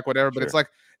contract, whatever. But it's like,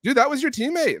 dude, that was your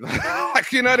teammate.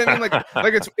 Like, you know what I mean? Like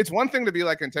it's one thing to be,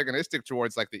 like, antagonistic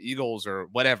towards, like, the Eagles or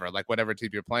whatever, like, whatever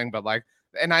team you're playing. But, like,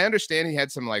 and I understand he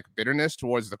had some, like, bitterness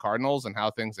towards the Cardinals and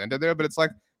how things ended there. But it's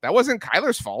like, that wasn't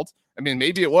Kyler's fault. I mean,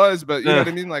 maybe it was, but you know what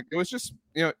I mean? Like, it was just,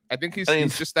 I think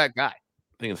he's just that guy.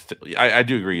 I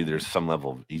do agree. There's some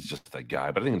level he's just that guy,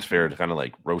 but I think it's fair to kind of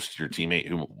like roast your teammate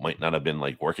who might not have been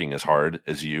like working as hard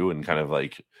as you and kind of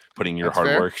like putting your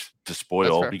hard work to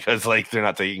spoil because like they're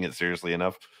not taking it seriously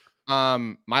enough.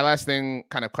 My last thing,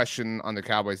 kind of question on the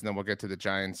Cowboys, and then we'll get to the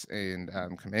Giants and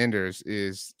Commanders,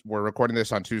 is we're recording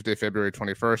this on Tuesday, February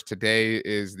 21st. Today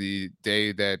is the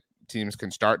day that teams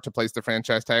can start to place the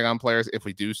franchise tag on players. If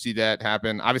we do see that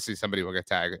happen, obviously somebody will get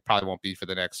tagged. It probably won't be for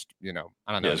the next, I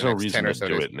don't know. There's no reason to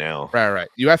do it now. Right.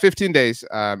 You have 15 days in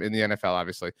the NFL,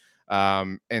 obviously.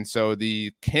 And so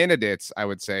the candidates, I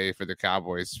would say, for the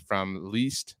Cowboys from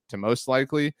least to most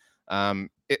likely, I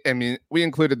mean, we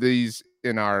included these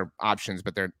in our options,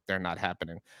 but they're not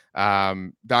happening.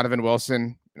 Donovan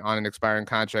Wilson on an expiring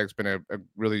contract has been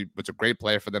was a great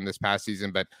player for them this past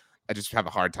season, but I just have a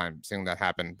hard time seeing that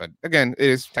happen. But again, it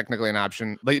is technically an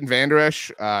option. Leighton Vander Esch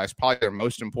is probably their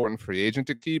most important free agent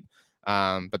to keep.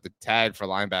 But the tag for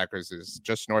linebackers is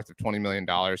just north of $20 million.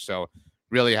 So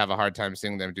really have a hard time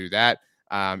seeing them do that.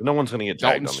 No one's going to get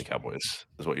tagged on the Cowboys,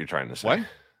 is what you're trying to say. What?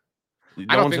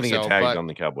 No one's going to get tagged on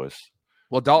the Cowboys.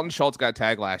 Well, Dalton Schultz got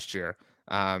tagged last year.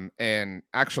 And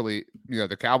actually,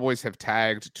 the Cowboys have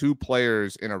tagged 2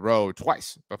 players in a row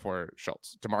twice before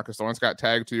Schultz. DeMarcus Lawrence got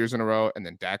tagged 2 years in a row, and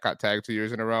then Dak got tagged 2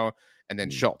 years in a row, and then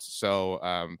Schultz. So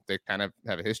they kind of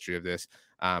have a history of this.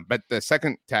 But the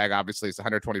second tag, obviously, is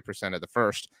 120% of the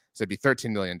first. So it'd be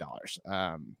 $13 million.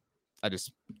 I don't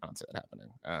see that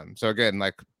happening. So again,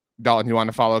 like, Dalton, you want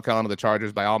to follow Kellen to the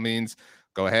Chargers, by all means,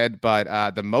 go ahead.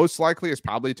 But the most likely is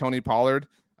probably Tony Pollard.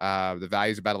 The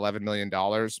value is about $11 million.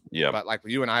 Yeah. But like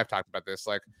you and I have talked about this,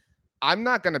 like, I'm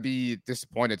not going to be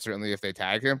disappointed, certainly, if they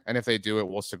tag him. And if they do, it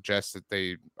will suggest that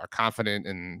they are confident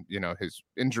in, his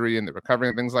injury and the recovery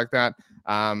and things like that.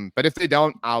 But if they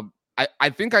don't, I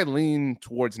think I lean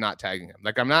towards not tagging him.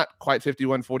 Like, I'm not quite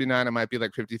 51-49. I might be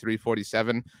like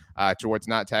 53-47 towards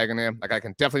not tagging him. Like, I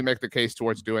can definitely make the case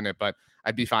towards doing it, but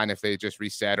I'd be fine if they just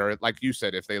reset, or like you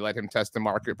said, if they let him test the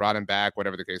market, brought him back,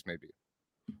 whatever the case may be.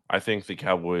 I think the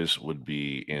Cowboys would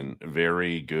be in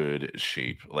very good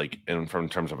shape, like from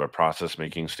terms of a process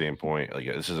making standpoint. Like,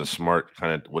 this is a smart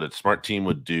kind of what a smart team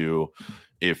would do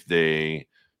if they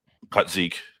cut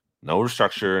Zeke, no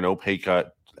restructure, no pay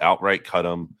cut, outright cut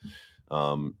him,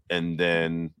 and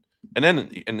then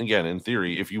again, in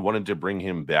theory, if you wanted to bring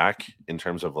him back in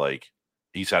terms of like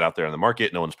he sat out there in the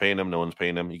market, no one's paying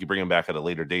him, you could bring him back at a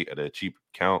later date at a cheap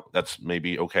count. That's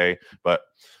maybe okay, but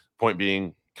point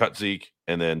being, cut Zeke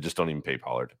and then just don't even pay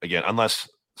Pollard again, unless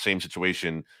same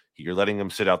situation, you're letting him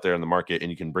sit out there in the market and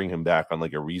you can bring him back on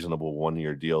like a reasonable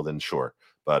 1-year deal, then sure.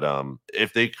 But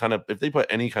if they put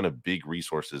any kind of big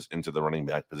resources into the running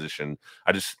back position,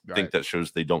 I just think that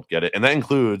shows they don't get it. And that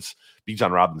includes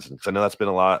Bijan Robinson, because I know that's been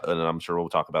a lot, and I'm sure we'll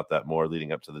talk about that more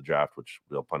leading up to the draft, which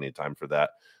we'll have plenty of time for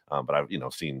that. But I've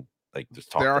seen like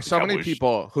just talk. There are so many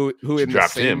people who in the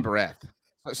same breath.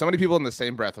 So many people in the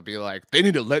same breath will be like, they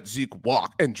need to let Zeke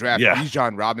walk and draft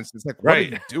Bijan Robinson. It's like, what are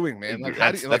you doing, man? Like,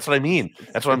 that's what I mean.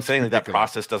 That's what I'm saying. Like, that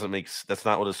process doesn't make. That's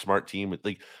not what a smart team.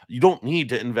 Like, you don't need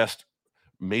to invest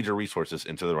major resources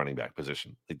into the running back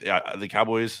position. Like, the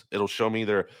Cowboys, it'll show me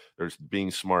they're being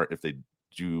smart if they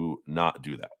do not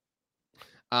do that.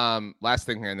 Last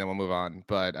thing here, and then we'll move on.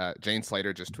 But Jane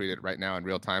Slater just tweeted right now in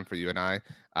real time for you and I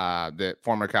that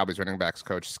former Cowboys running backs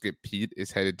coach Skip Peete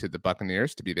is headed to the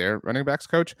Buccaneers to be their running backs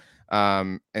coach.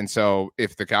 And so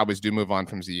if the Cowboys do move on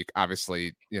from Zeke,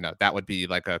 obviously, that would be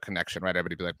like a connection, right?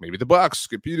 Everybody be like, maybe the Bucs,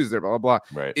 Skip Peete is there, blah, blah, blah.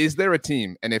 Right. Is there a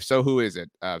team? And if so, who is it?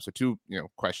 So two,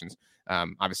 questions.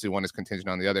 Obviously one is contingent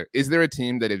on the other. Is there a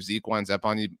team that if Zeke winds up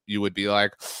on you, you would be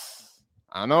like,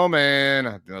 I don't know,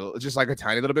 man, just like a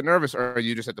tiny little bit nervous, or are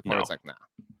you just at the point where it's like, nah?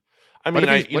 I mean,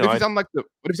 what if he's on like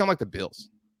the Bills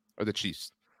or the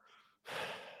Chiefs?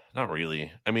 Not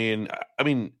really. I mean,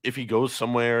 if he goes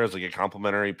somewhere as like a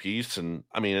complimentary piece, and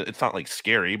I mean, it's not like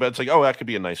scary, but it's like, oh, that could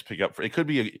be a nice pickup. It could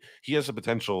be. He has the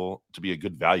potential to be a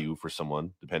good value for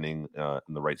someone, depending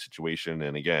in the right situation.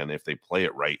 And again, if they play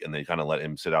it right and they kind of let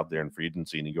him sit out there in free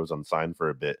agency and he goes unsigned for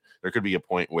a bit, there could be a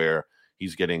point where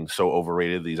he's getting so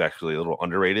overrated that he's actually a little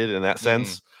underrated in that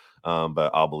sense. But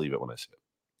I'll believe it when I see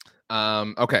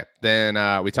it. Okay.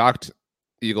 Then we talked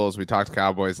Eagles. We talked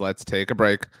Cowboys. Let's take a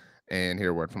break and hear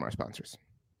a word from our sponsors.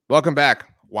 Welcome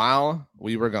back. While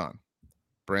we were gone,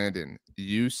 Brandon,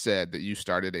 you said that you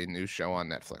started a new show on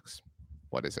Netflix.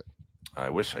 What is it? I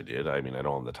wish I did. I mean, I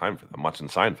don't have the time for that. I'm watching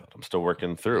Seinfeld. I'm still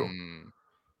working through.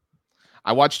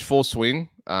 I watched Full Swing,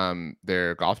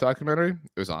 their golf documentary.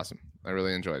 It was awesome. I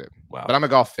really enjoyed it. Wow. But I'm a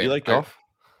golf fan. You like golf?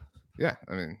 Yeah.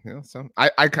 I mean, so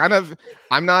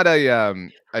I'm not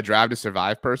a Drive to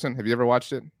Survive person. Have you ever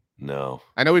watched it? No.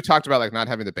 I know we've talked about like not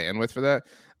having the bandwidth for that.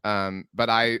 But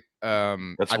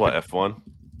that's what F1.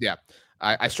 Yeah.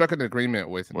 I struck an agreement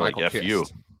with Michael like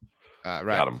Kist. Right.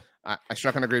 Got him. I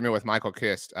struck an agreement with Michael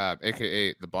Kist,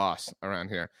 aka the boss around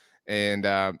here.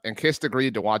 And Kist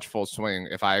agreed to watch Full Swing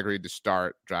if I agreed to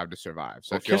start Drive to Survive.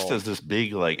 So Kist does this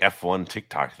big like F1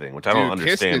 TikTok thing, which I don't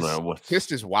understand.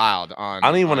 Kist is wild on. I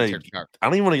don't even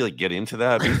want to like get into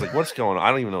that because like what's going on? I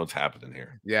don't even know what's happening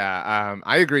here. Yeah,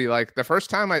 I agree. Like the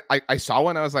first time I saw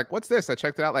one, I was like, "What's this?" I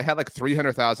checked it out. Like had like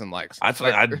 300,000 likes. I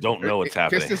don't know what's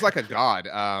happening. Kist is like a god.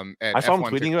 I saw him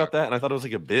tweeting about that, and I thought it was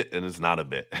like a bit, and it's not a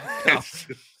bit.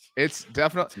 It's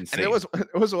definitely, and there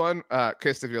was one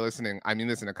Kist, if you're listening, I mean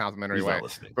this in a complimentary way,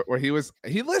 but where he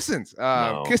listens.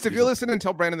 Kist, if you're listening,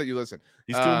 tell Brandon that you listen.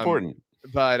 He's too important.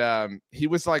 But he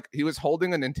was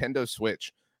holding a Nintendo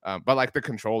Switch, but like the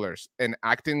controllers and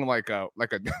acting like a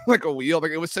like a wheel.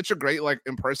 Like it was such a great like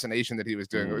impersonation that he was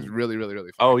doing. It was really, really,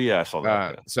 really fun. Oh yeah, I saw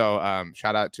that. So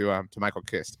shout out to Michael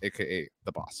Kist, aka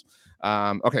the boss.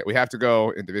 Okay, we have to go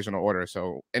in divisional order.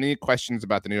 So any questions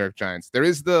about the New York Giants? There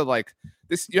is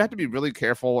this, you have to be really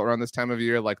careful around this time of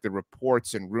year, like the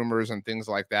reports and rumors and things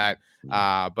like that.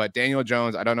 But Daniel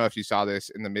Jones, I don't know if you saw this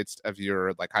in the midst of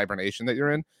your like hibernation that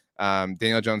you're in.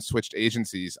 Daniel Jones switched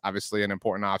agencies, obviously an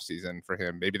important offseason for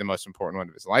him, maybe the most important one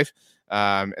of his life.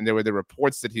 And there were the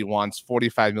reports that he wants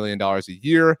 $45 million a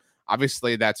year.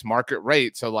 Obviously, that's market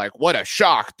rate. So, like, what a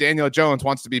shock. Daniel Jones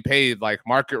wants to be paid like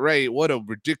market rate. What a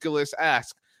ridiculous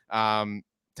ask.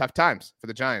 Tough times for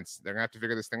the Giants. They're going to have to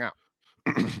figure this thing out.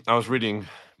 I was reading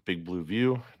Big Blue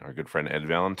View. Our good friend Ed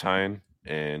Valentine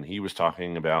and he was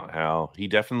talking about how he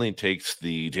definitely takes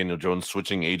the Daniel Jones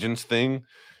switching agents thing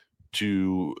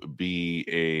to be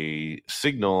a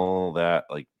signal that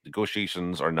like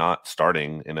negotiations are not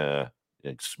starting in a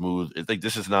like, smooth. It's like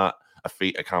this is not a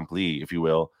fait accompli, if you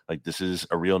will. Like this is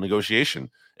a real negotiation,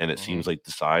 and it seems like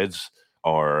the sides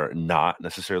are not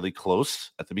necessarily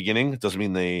close at the beginning. It doesn't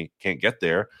mean they can't get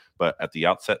there, but at the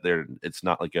outset, there it's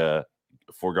not like a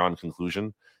foregone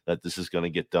conclusion that this is going to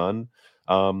get done.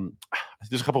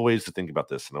 There's a couple ways to think about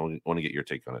this, and I want to get your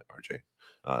take on it, RJ.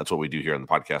 That's what we do here on the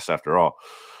podcast, after all.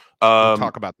 We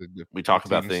talk about we talk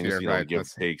about things, here, right? Give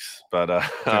takes, but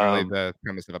generally the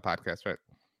premise of a podcast, right?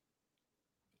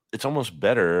 It's almost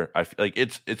better. I feel like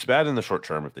it's bad in the short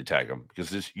term if they tag him,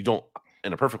 because you don't,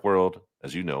 in a perfect world,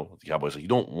 as you know, the Cowboys, like, you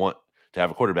don't want to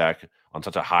have a quarterback on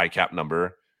such a high cap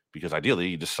number, because ideally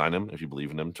you just sign him if you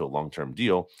believe in him to a long-term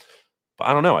deal. But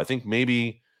I don't know. I think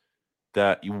maybe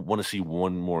that you want to see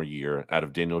one more year out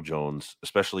of Daniel Jones,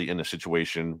 especially in a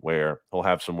situation where he'll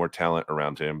have some more talent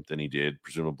around him than he did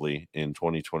presumably in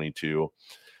 2022.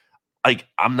 Like,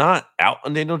 I'm not out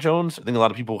on Daniel Jones. I think a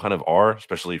lot of people kind of are,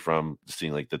 especially from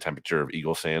seeing like the temperature of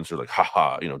Eagles fans who are like,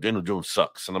 haha, Daniel Jones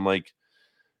sucks. And I'm like,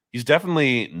 he's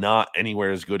definitely not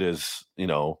anywhere as good as,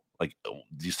 like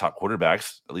these top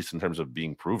quarterbacks, at least in terms of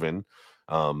being proven.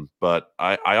 But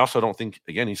I also don't think,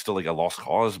 again, he's still like a lost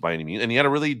cause by any means. And he had a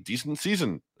really decent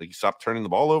season. Like, he stopped turning the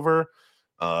ball over.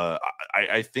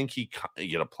 I think he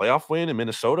get a playoff win in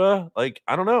Minnesota. Like,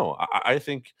 I don't know. I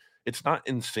think it's not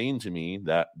insane to me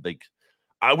that, like,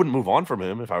 I wouldn't move on from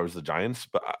him if I was the Giants,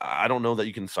 but I don't know that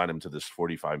you can sign him to this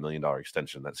 $45 million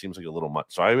extension. That seems like a little much.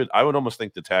 So I would almost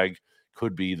think the tag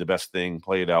could be the best thing.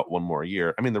 Play it out one more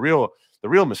year. I mean, the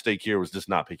real mistake here was just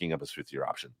not picking up his fifth-year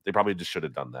option. They probably just should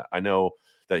have done that. I know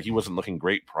that he wasn't looking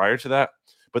great prior to that,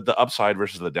 but the upside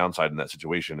versus the downside in that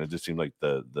situation, it just seemed like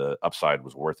the upside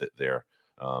was worth it there.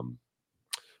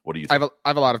 What do you think? I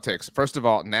have a lot of takes. First of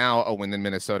all, now a win in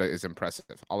Minnesota is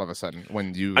impressive. All of a sudden,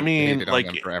 when you hated on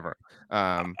them forever.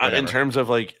 In terms of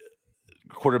like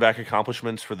quarterback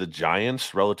accomplishments for the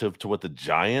Giants relative to what the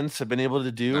Giants have been able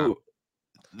to do. No.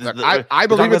 Look, I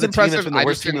believe it's impressive. It's been the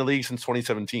worst team in the league since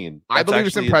 2017. I believe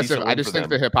it's impressive. I just think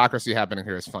the hypocrisy happening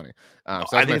here is funny.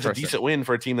 So I think it's a decent win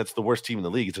for a team that's the worst team in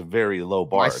the league. It's a very low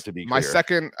bar, to be clear. My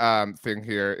second thing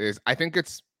here is I think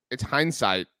it's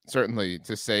hindsight, certainly,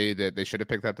 to say that they should have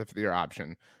picked up the fifth-year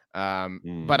option.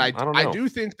 But I do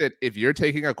think that if you're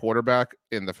taking a quarterback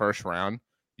in the first round,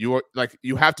 you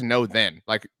have to know then,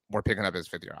 like, we're picking up his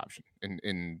fifth-year option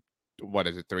in what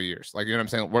is it, 3 years? Like, you know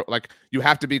what I'm saying? You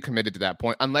have to be committed to that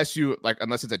point, unless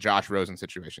it's a Josh Rosen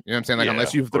situation. You know what I'm saying? Like,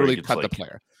 unless you've literally cut the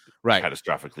player, right?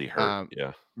 Catastrophically hurt.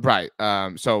 Right.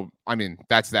 So I mean,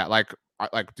 that's that. Like,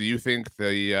 do you think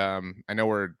I know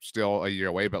we're still a year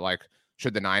away, but like,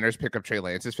 should the Niners pick up Trey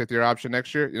Lance's fifth-year option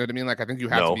next year? You know what I mean? Like, I think you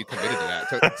have to be committed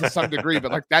to that to some degree,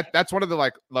 but like that's one of the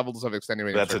like levels of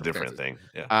extenuating. That's a different thing.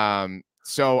 Yeah.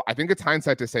 So I think it's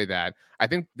hindsight to say that. I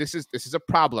think this is a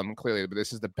problem, clearly, but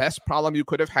this is the best problem you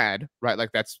could have had, right? Like,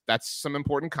 that's some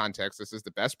important context. This is the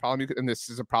best problem you could, and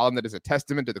this is a problem that is a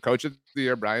testament to the coach of the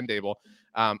year, Brian Daboll.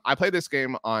 I played this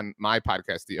game on my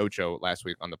podcast, The Ocho, last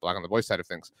week on the Block on the Voice side of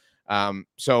things.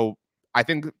 So I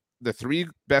think the three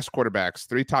top quarterbacks,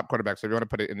 if you want to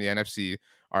put it in the NFC,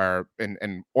 are,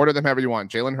 and order them however you want: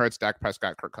 Jalen Hurts, Dak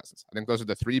Prescott, Kirk Cousins. I think those are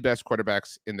the three best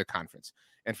quarterbacks in the conference.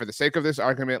 And for the sake of this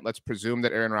argument, let's presume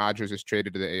that Aaron Rodgers is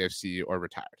traded to the AFC or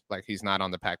retired. Like, he's not on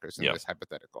the Packers in this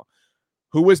hypothetical.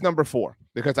 Who is number 4?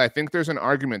 Because I think there's an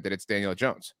argument that it's Daniel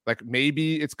Jones. Like,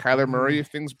 maybe it's Kyler Murray if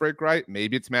things break right.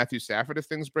 Maybe it's Matthew Stafford if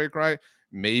things break right.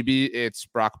 Maybe it's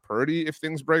Brock Purdy if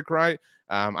things break right.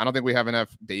 I don't think we have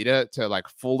enough data to like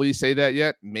fully say that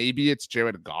yet. Maybe it's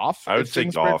Jared Goff. I would say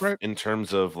Goff in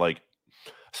terms of like,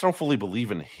 I don't fully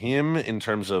believe in him in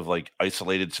terms of like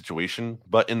isolated situation,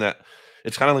 but in that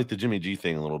it's kind of like the Jimmy G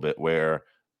thing a little bit, where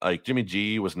like Jimmy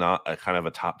G was not a kind of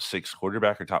a top 6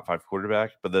 quarterback or top 5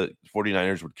 quarterback, but the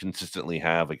 49ers would consistently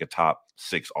have like a top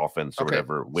 6 offense or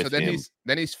whatever with so then him.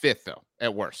 Then he's 5th though,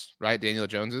 at worst, right? Daniel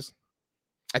Jones is.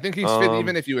 I think he's 5th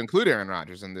even if you include Aaron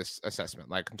Rodgers in this assessment,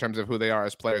 like in terms of who they are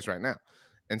as players right now.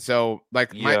 And so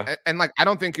like I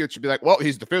don't think it should be like, well,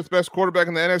 he's the 5th best quarterback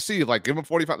in the NFC. Like, give him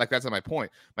 45. Like, that's not my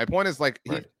point. My point is like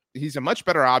he's a much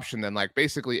better option than like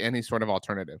basically any sort of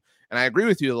alternative. And I agree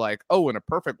with you, like, oh, in a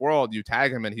perfect world, you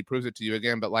tag him and he proves it to you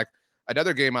again. But like,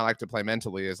 another game I like to play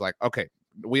mentally is like, okay,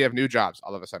 we have new jobs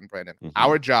all of a sudden, Brandon.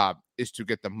 Our job is to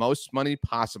get the most money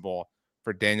possible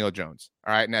for Daniel Jones.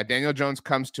 All right. Now, Daniel Jones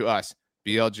comes to us,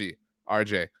 BLG,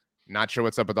 RJ, Not sure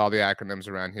what's up with all the acronyms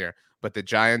around here, but the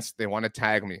Giants, they want to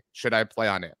tag me. Should I play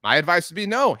on it? My advice would be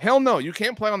no. Hell no. You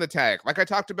can't play on the tag. Like I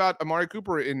talked about Amari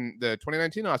Cooper in the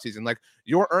 2019 offseason. Like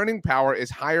your earning power is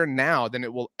higher now than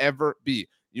it will ever be.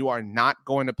 You are not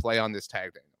going to play on this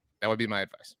tag, Daniel. That would be my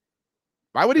advice.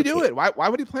 Why would he do it? Why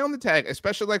would he play on the tag?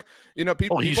 Especially like,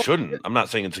 people. He shouldn't. I'm not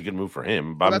saying it's a good move for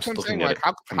him, but I'm just looking at it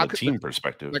from a team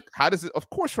perspective. Like, how does it, of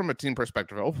course, from a team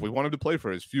perspective, we wanted to play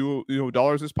for as few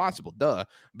dollars as possible. Duh.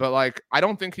 But like, I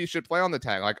don't think he should play on the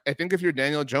tag. Like, I think if you're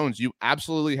Daniel Jones, you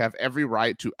absolutely have every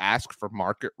right to ask for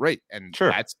market rate. And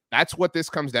sure, that's what this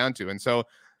comes down to. And so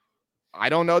I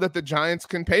don't know that the Giants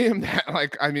can pay him that.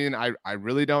 Like, I mean, I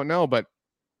really don't know. But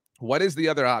what is the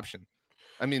other option?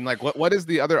 I mean, like, what is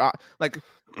the other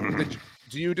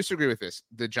do you disagree with this?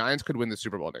 The Giants could win the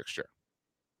Super Bowl next year.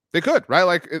 They could, right?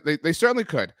 Like, they certainly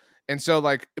could. And so,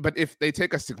 like, but if they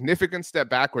take a significant step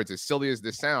backwards, as silly as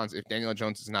this sounds, if Daniel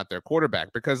Jones is not their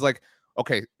quarterback, because, like,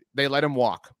 okay, they let him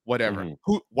walk, whatever.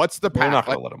 What's the path? They're not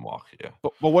going to let him walk, yeah.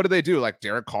 But what do they do? Like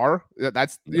Derek Carr?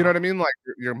 That's you know what I mean? Like,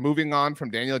 you're moving on from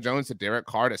Daniel Jones to Derek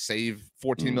Carr to save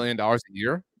 $14 million a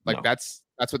year. Like, that's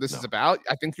what this is about.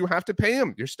 I think you have to pay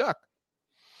him. You're stuck.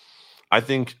 I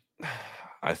think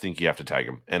you have to tag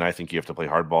him, and I think you have to play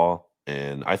hardball.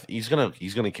 And he's gonna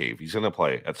cave. He's gonna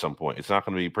play at some point. It's not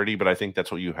gonna be pretty, but I think that's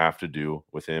what you have to do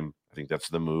with him. I think that's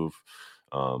the move.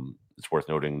 It's worth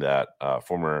noting that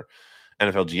former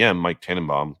NFL GM Mike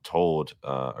Tannenbaum told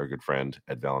our good friend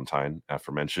Ed Valentine,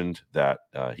 aforementioned, that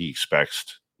he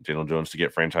expects Daniel Jones to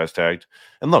get franchise tagged.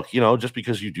 And look, just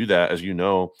because you do that, as you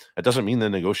know, that doesn't mean the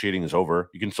negotiating is over.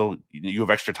 You can still, you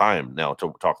have extra time now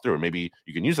to talk through, and maybe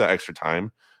you can use that extra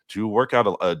time to work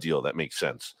out a deal that makes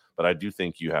sense. But I do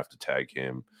think you have to tag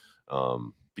him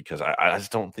because I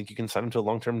just don't think you can sign him to a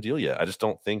long-term deal yet. I just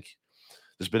don't think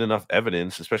there's been enough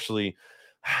evidence, especially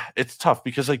it's tough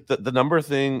because like the number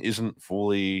thing isn't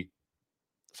fully,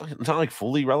 it's not like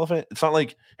fully relevant. It's not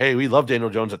like, hey, we love Daniel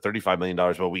Jones at $35 million,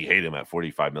 but we hate him at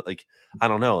 $45 million. Like, I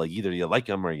don't know, like either you like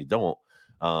him or you don't.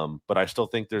 But I still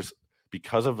think there's,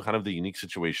 because of kind of the unique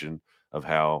situation of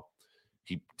how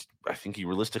I think he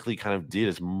realistically kind of did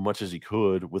as much as he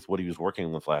could with what he was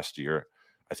working with last year.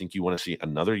 I think you want to see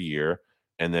another year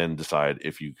and then decide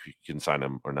if you can sign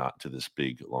him or not to this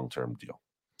big long-term deal.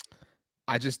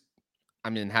 I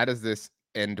mean, how does this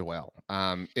end well?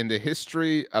 In the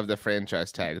history of the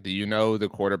franchise tag, do you know the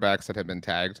quarterbacks that have been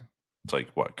tagged? It's like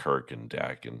what, Kirk and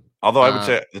Dak, and although I would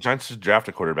say the Giants should draft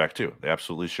a quarterback too. They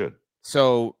absolutely should.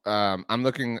 So I'm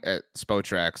looking at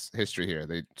Spotrac's history here.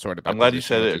 They sort of. I'm glad you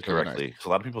said it correctly. Because a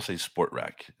lot of people say Sport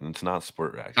Rack, and it's not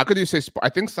Sport Rack. How could you say? I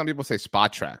think some people say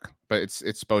Spot Track, but it's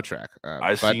Spotrac.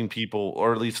 I've seen people,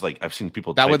 or at least like I've seen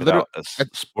people that would literally as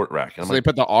Sport Rack. So they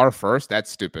put the R first. That's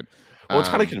stupid. Well, it's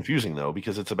kind of confusing though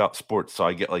because it's about sports, so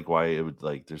I get like why it would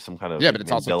like there's some kind of but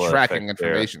it's also tracking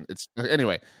information. It's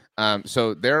anyway.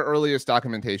 So their earliest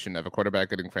documentation of a quarterback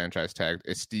getting franchise tagged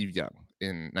is Steve Young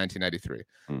in 1993.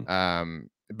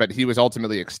 But he was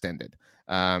ultimately extended.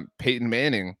 Peyton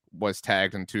Manning was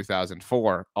tagged in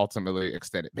 2004, ultimately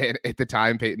extended. At the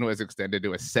time, Peyton was extended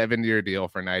to a 7-year deal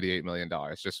for $98 million.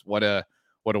 Just what a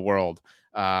world.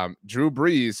 Drew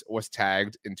Brees was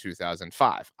tagged in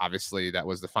 2005. Obviously, that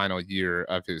was the final year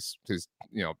of his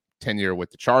tenure with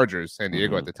the Chargers, San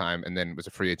Diego at the time, and then was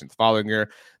a free agent the following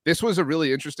year. This was a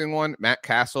really interesting one. Matt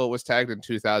Castle was tagged in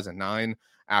 2009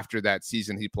 after that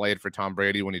season he played for Tom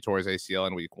Brady when he tore his ACL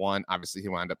in week 1. Obviously, he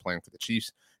wound up playing for the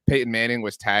Chiefs. Peyton Manning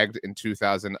was tagged in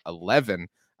 2011.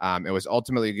 It was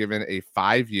ultimately given a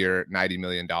 5-year, $90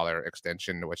 million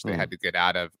extension, which they had to get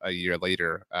out of a year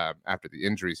later after the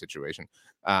injury situation.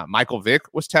 Michael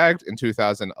Vick was tagged in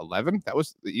 2011. That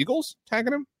was the Eagles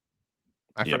tagging him.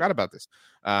 I forgot about this.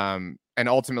 And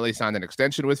ultimately signed an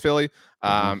extension with Philly.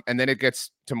 And then it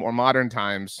gets to more modern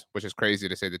times, which is crazy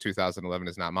to say that 2011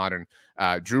 is not modern.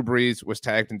 Drew Brees was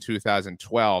tagged in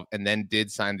 2012 and then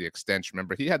did sign the extension.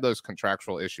 Remember, he had those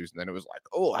contractual issues, and then it was like,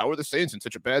 oh, how are the Saints in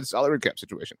such a bad salary cap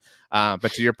situation?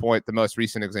 But to your point, the most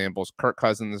recent examples, Kirk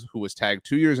Cousins, who was tagged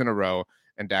 2 years in a row,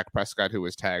 and Dak Prescott, who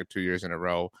was tagged 2 years in a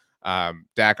row.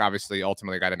 Dak obviously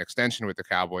ultimately got an extension with the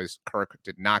Cowboys. Kirk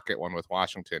did not get one with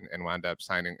Washington and wound up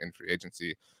signing in free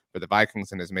agency for the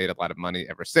Vikings and has made a lot of money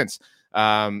ever since.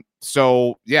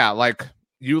 So yeah, like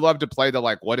you love to play the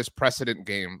like what is precedent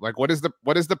game? Like what is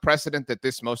the precedent that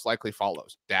this most likely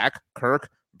follows? Dak,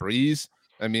 Kirk, Brees.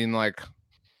 I mean, like,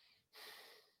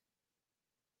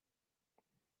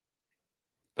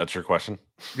 that's your question?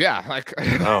 Yeah, like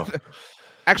oh.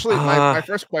 Actually, my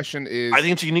first question is... I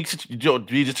think it's a unique situation.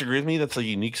 Do you disagree with me? That's a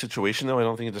unique situation, though. I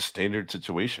don't think it's a standard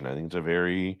situation. I think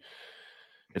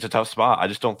it's a tough spot. I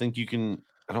just don't think you can...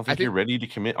 I don't think you're ready to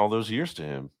commit all those years to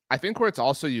him. I think where it's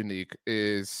also unique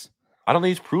is I don't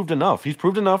think he's proved enough. He's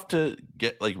proved enough to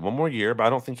get like one more year, but I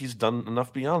don't think he's done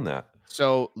enough beyond that.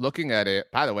 so looking at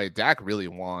it, by the way, Dak really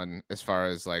won as far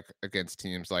as like against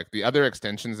teams like the other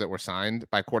extensions that were signed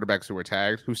by quarterbacks who were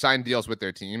tagged, who signed deals with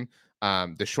their team.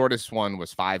 The shortest one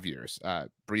was 5 years.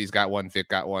 Breeze got one, Vic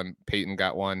got one, Peyton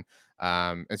got one,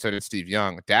 and so did Steve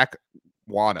Young. Dak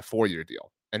won a 4-year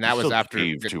deal, and that was after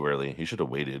too early. He should have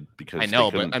waited because I know,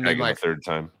 they couldn't but I tag mean, him like a third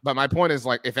time. But my point is,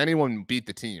 like, if anyone beat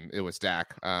the team, it was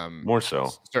Dak. More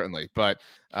so, certainly. But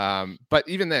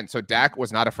even then, so Dak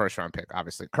was not a first round pick.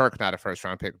 Obviously, Kirk not a first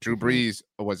round pick. Drew Brees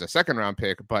was a second round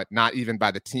pick, but not even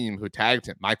by the team who tagged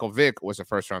him. Michael Vick was a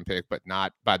first round pick, but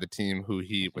not by the team who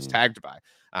he was tagged by.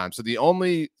 So the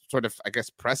only sort of, I guess,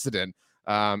 precedent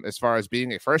as far as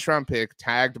being a first round pick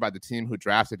tagged by the team who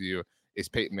drafted you is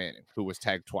Peyton Manning, who was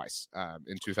tagged twice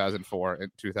in 2004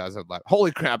 and 2011.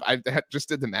 Holy crap. I just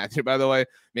did the math here, by the way.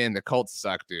 Man, the Colts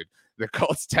suck, dude. The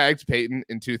Colts tagged Peyton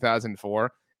in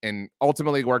 2004 and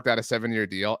ultimately worked out a 7-year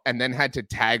deal and then had to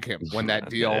tag him when that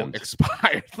deal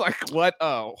expired. Like, what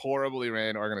a horribly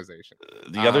ran organization.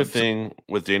 The other thing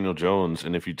with Daniel Jones,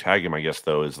 and if you tag him, I guess,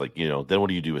 though, is like, then what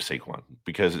do you do with Saquon?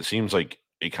 Because it seems like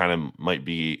it kind of might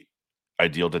be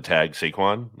ideal to tag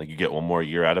Saquon. Like, you get one more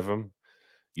year out of him.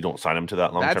 You don't sign him to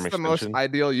that long-term extension. That's the most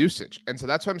ideal usage. And so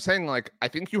that's what I'm saying. Like, I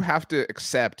think you have to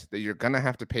accept that you're going to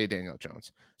have to pay Daniel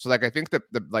Jones. So, like, I think that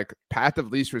the like path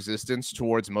of least resistance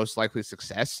towards most likely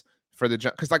success for the,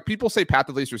 because like people say path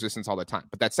of least resistance all the time,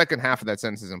 but that second half of that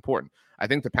sentence is important. I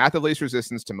think the path of least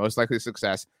resistance to most likely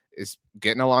success is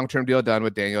getting a long-term deal done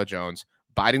with Daniel Jones,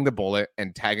 biting the bullet,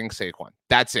 and tagging Saquon.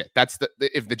 That's it. That's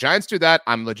if the Giants do that,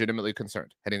 I'm legitimately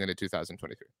concerned heading into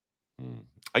 2023.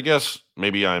 I guess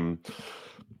maybe I'm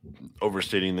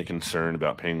overstating the concern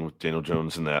about paying with Daniel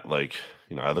Jones in that, like,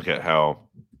 I look at how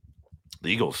the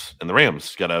Eagles and the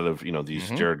Rams got out of, these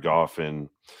Jared Goff and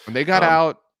when they got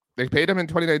out, they paid him in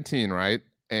 2019, right?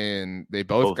 And they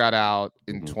both got out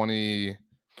in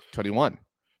 2021.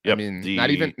 Yep, I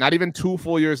mean, not even 2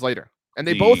 full years later. And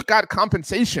they both got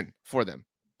compensation for them.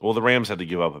 Well, the Rams had to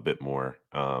give up a bit more.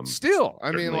 Still,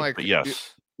 I mean, like, but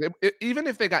yes, even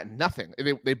if they got nothing,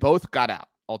 they both got out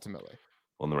ultimately.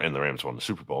 Well, and the Rams won the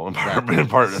Super Bowl in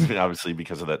part, obviously,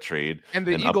 because of that trade. And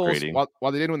the Eagles,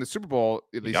 while they didn't win the Super Bowl,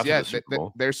 at least yet,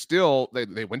 they're still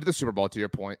they went to the Super Bowl, to your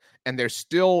point, and they're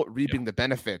still reaping the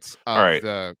benefits of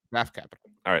the draft capital.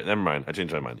 All right, never mind. I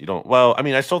changed my mind. You don't. Well, I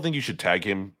mean, I still think you should tag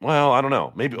him. Well, I don't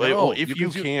know. Maybe if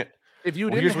you can't. If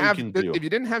you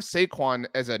didn't have Saquon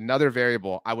as another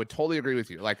variable, I would totally agree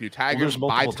with you. Like, you tag him,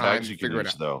 buy time, figure it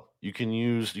out. Though you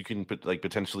can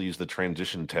potentially use the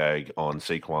transition tag on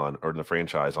Saquon or the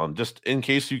franchise on, just in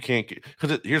case you can't.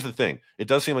 Because here's the thing, it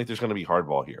does seem like there's going to be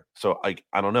hardball here. So I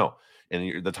don't know,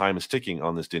 and the time is ticking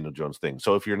on this Daniel Jones thing.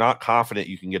 So if you're not confident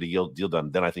you can get a deal done,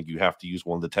 then I think you have to use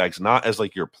one of the tags, not as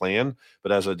like your plan,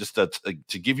 but as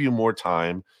to give you more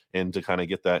time and to kind of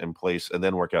get that in place and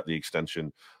then work out the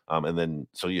extension. And then,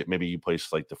 maybe you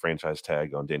place like the franchise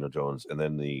tag on Daniel Jones and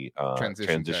then the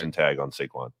transition tag on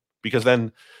Saquon. Because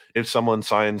then if someone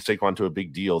signs Saquon to a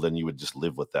big deal, then you would just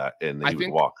live with that and then you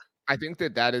would walk. I think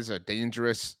that is a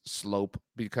dangerous slope,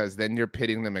 because then you're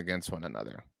pitting them against one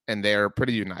another and they're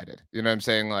pretty united. You know what I'm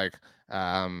saying? Like,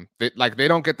 they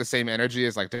don't get the same energy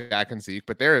as like Dak and Zeke,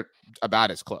 but they're about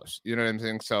as close. You know what I'm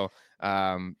saying? So,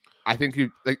 I think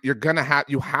you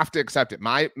have to accept it.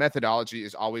 My methodology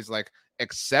is always like,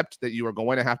 accept that you are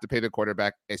going to have to pay the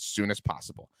quarterback as soon as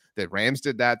possible. The Rams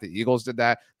did that. The Eagles did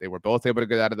that. They were both able to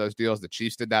get out of those deals. The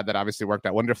Chiefs did that. That obviously worked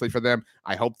out wonderfully for them.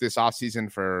 I hope this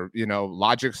offseason, for,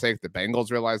 logic's sake, the Bengals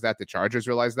realize that, the Chargers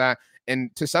realize that, and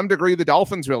to some degree, the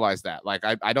Dolphins realize that. Like,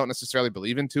 I don't necessarily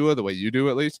believe in Tua the way you do,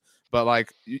 at least, but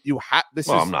like you have this.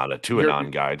 Well, I'm not a Tua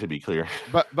guy, to be clear.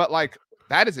 But like,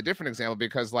 that is a different example,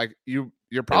 because like you're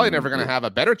probably never going to have a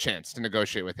better chance to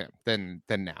negotiate with him than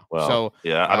now. Well, so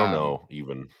yeah, I don't know.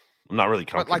 Even I'm not really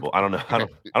comfortable. Like, I don't know.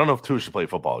 Okay. I don't know if Tua should play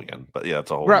football again. But yeah, it's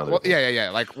a whole. Right. Well, yeah.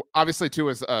 Like, obviously,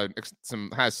 Tua is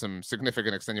has some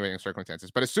significant extenuating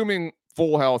circumstances. But assuming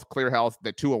full health, clear health,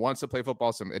 that Tua wants to play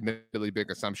football, some admittedly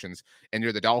big assumptions, and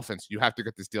you're the Dolphins, you have to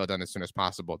get this deal done as soon as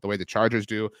possible. The way the Chargers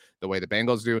do, the way the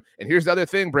Bengals do. And here's the other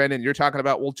thing, Brandon, you're talking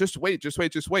about, well, just wait.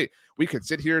 We could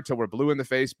sit here till we're blue in the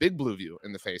face, big blue view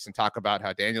in the face, and talk about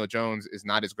how Daniel Jones is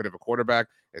not as good of a quarterback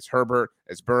as Herbert,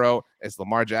 as Burrow, as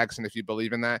Lamar Jackson, if you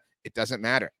believe in that. It doesn't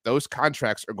matter. Those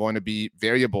contracts are going to be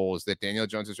variables that Daniel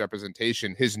Jones's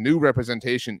representation, his new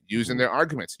representation, use in their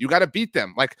arguments. You got to beat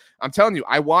them. Like, I'm telling you,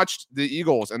 I watched the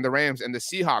Eagles and the Rams and the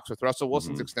Seahawks with Russell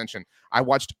Wilson's extension. I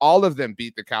watched all of them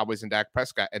beat the Cowboys and Dak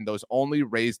Prescott, and those only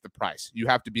raised the price. You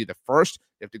have to be the first.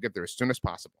 You have to get there as soon as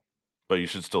possible. but you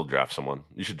should still draft someone.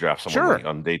 You should draft someone Sure. like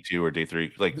on day 2 or day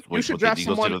 3, like You should what the draft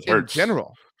Eagles did someone with in Hurts.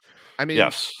 general. I mean,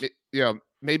 Yes.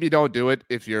 Maybe don't do it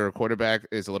if your quarterback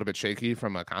is a little bit shaky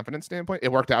from a confidence standpoint.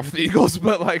 It worked out for the Eagles,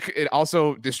 but like it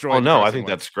also destroyed. Oh no, I think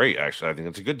that's great. Actually, I think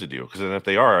that's good to do because then if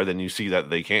they are, then you see that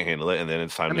they can't handle it, and then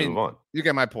it's time to move on. You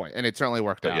get my point, and it certainly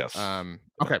worked out. Yes.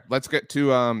 Okay, let's get to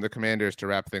the Commanders to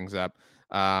wrap things up.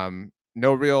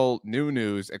 No real new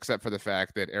news except for the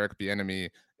fact that Eric Bieniemy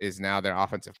is now their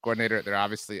offensive coordinator. There are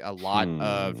obviously a lot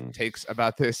of takes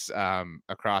about this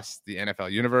across the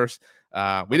NFL universe.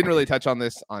 We didn't really touch on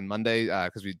this on Monday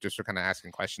because we just were kind of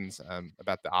asking questions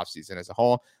about the offseason as a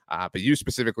whole. But you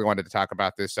specifically wanted to talk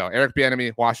about this. So Eric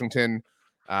Bieniemy, Washington,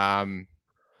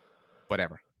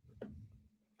 whatever.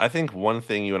 I think one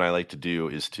thing you and I like to do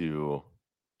is to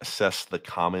assess the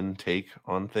common take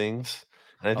on things.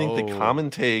 And I think the common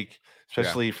take,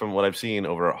 especially from what I've seen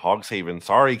over at Hogs Haven,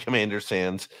 sorry, Commanders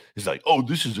fans, is like, oh,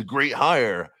 this is a great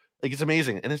hire. Like, it's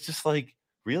amazing. And it's just like,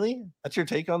 really? That's your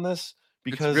take on this?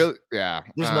 Because really,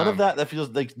 there's none of that feels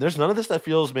like there's none of this that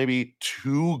feels maybe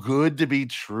too good to be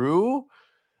true.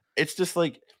 It's just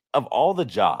like, of all the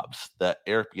jobs that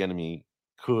Eric Bieniemy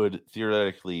could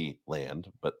theoretically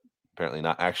land, but apparently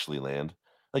not actually land,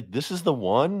 like this is the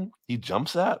one he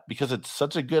jumps at because it's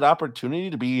such a good opportunity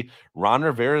to be Ron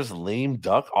Rivera's lame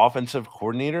duck offensive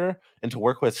coordinator and to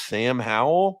work with Sam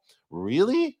Howell.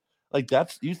 Really? Like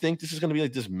you think this is going to be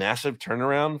like this massive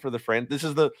turnaround for the franchise?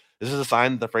 This is a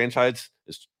sign that the franchise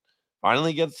is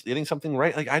finally getting something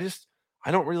right. Like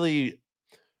I don't really.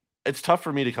 It's tough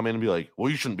for me to come in and be like, well,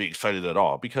 you shouldn't be excited at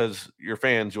all because you're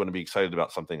fans. You want to be excited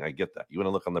about something. I get that. You want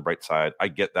to look on the bright side. I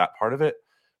get that part of it.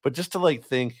 But just to like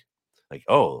think like,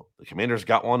 oh, the Commanders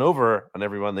got one over on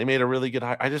everyone. They made a really good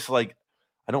hire.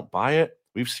 I don't buy it.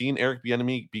 We've seen Eric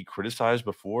Bieniemy be criticized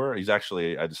before. He's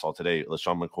actually, I just saw today,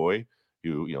 LaShawn McCoy,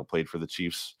 who played for the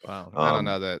Chiefs. Wow. I don't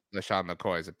know that LaShawn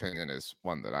McCoy's opinion is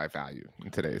one that I value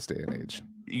in today's day and age.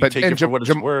 But take it for what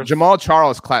it's worth. Jamal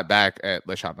Charles clapped back at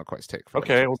LaShawn McCoy's take.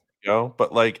 Okay, well, go.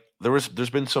 But like there's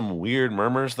been some weird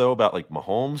murmurs though about like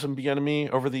Mahomes and Bieniemy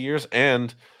over the years.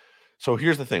 And so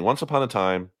here's the thing: once upon a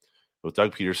time, with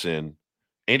Doug Peterson,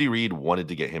 Andy Reid wanted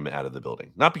to get him out of the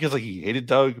building, not because like he hated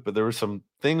Doug, but there were some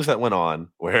things that went on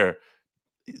where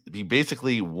he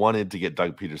basically wanted to get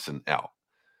Doug Peterson out.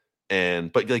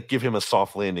 But like give him a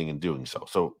soft landing in doing so.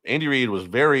 So Andy Reid was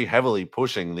very heavily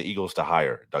pushing the Eagles to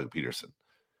hire Doug Peterson.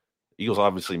 Eagles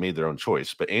obviously made their own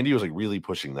choice, but Andy was like really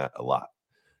pushing that a lot.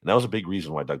 And that was a big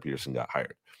reason why Doug Peterson got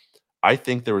hired. I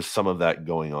think there was some of that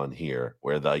going on here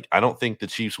where I don't think the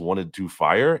Chiefs wanted to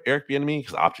fire Eric Bieniemy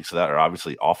because the optics of that are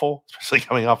obviously awful, especially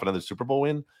coming off another Super Bowl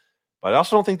win. But I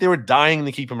also don't think they were dying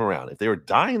to keep him around. If they were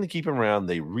dying to keep him around,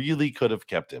 they really could have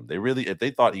kept him. If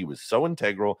they thought he was so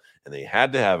integral and they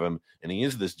had to have him and he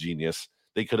is this genius,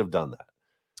 they could have done that.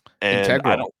 And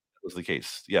integral. I don't think that was the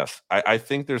case. Yes. I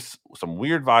think there's some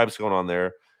weird vibes going on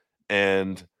there.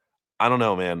 And I don't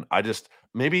know, man.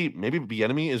 Maybe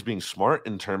Bieniemy is being smart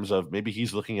in terms of maybe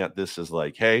he's looking at this as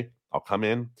like, hey, I'll come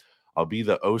in. I'll be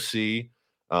the OC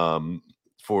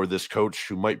for this coach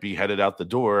who might be headed out the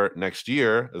door next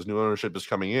year as new ownership is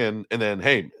coming in. And then,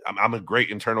 hey, I'm a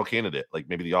great internal candidate. Like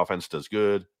maybe the offense does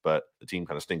good, but the team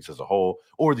kind of stinks as a whole.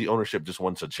 Or the ownership just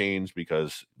wants a change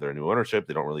because they're new ownership.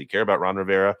 They don't really care about Ron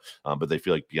Rivera, but they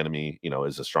feel like Bieniemy,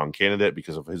 is a strong candidate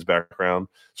because of his background.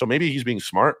 So maybe he's being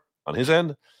smart on his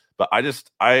end. But I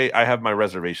have my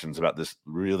reservations about this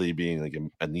really being like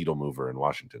a needle mover in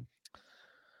Washington.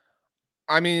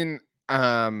 I mean,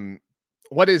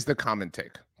 what is the common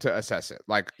take to assess it?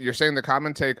 Like you're saying the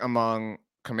common take among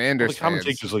Commanders the common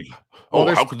fans, take is like,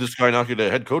 how could this guy not get a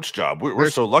head coach job?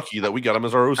 We're so lucky that we got him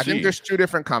as our OC. I think there's two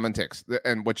different common takes,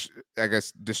 and which I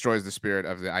guess destroys the spirit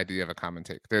of the idea of a common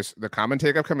take. There's the common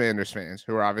take of Commanders fans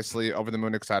who are obviously over the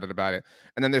moon excited about it,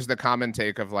 and then there's the common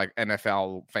take of like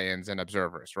NFL fans and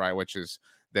observers, right? Which is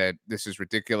that this is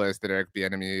ridiculous that Eric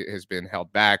Bieniemy has been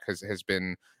held back, has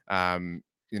been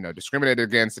discriminated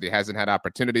against, that he hasn't had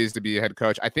opportunities to be a head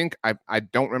coach. I think I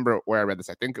don't remember where I read this.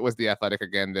 I think it was The Athletic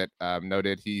again that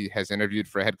noted he has interviewed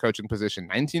for a head coaching position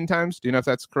 19 times. Do you know if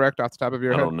that's correct off the top of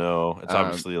your head? I don't know. It's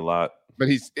obviously a lot. But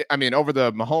over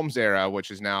the Mahomes era,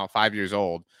 which is now 5 years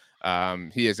old,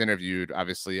 he has interviewed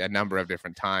obviously a number of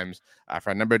different times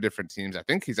for a number of different teams. I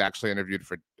think he's actually interviewed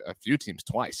for a few teams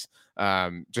twice,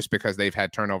 just because they've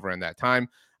had turnover in that time.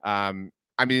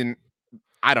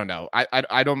 I don't know.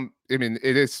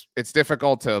 It's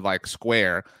difficult to like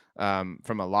square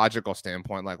from a logical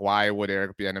standpoint. Like, why would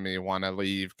Eric Bieniemy want to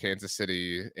leave Kansas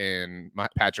City and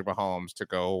Patrick Mahomes to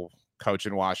go coach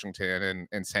in Washington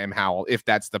and Sam Howell, if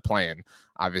that's the plan?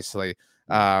 Obviously,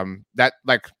 that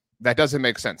like that doesn't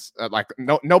make sense.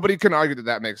 Nobody can argue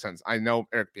that makes sense. I know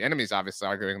Eric Bieniemy is obviously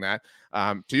arguing that.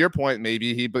 To your point,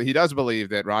 maybe he does believe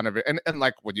that Ron Rivera, and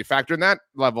like when you factor in that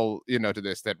level, to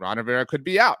this, that Ron Rivera could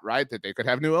be out, right? That they could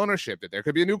have new ownership, that there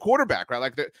could be a new quarterback,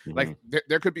 right?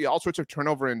 There could be all sorts of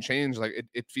turnover and change. Like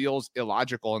it feels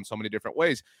illogical in so many different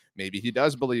ways. Maybe he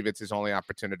does believe it's his only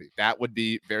opportunity. That would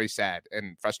be very sad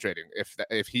and frustrating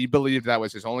if he believed that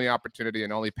was his only opportunity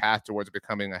and only path towards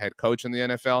becoming a head coach in the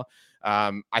NFL.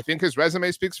 I think his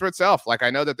resume speaks for itself. Like, I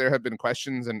know that there have been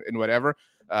questions and whatever,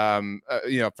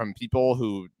 from people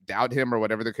who doubt him or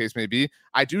whatever the case may be.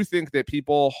 I do think that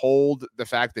people hold the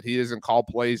fact that he doesn't call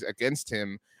plays against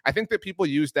him. I think that people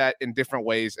use that in different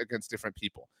ways against different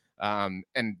people.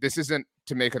 And this isn't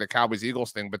to make it a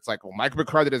Cowboys-Eagles thing, but it's like, well, Mike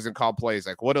McCarthy doesn't call plays.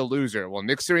 Like, what a loser. Well,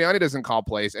 Nick Sirianni doesn't call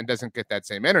plays and doesn't get that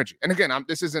same energy. And again, I'm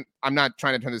not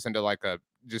trying to turn this into like a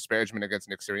disparagement against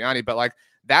Nick Sirianni, but like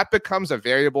that becomes a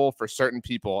variable for certain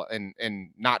people and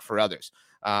not for others.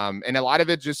 And a lot of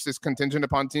it just is contingent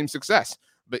upon team success.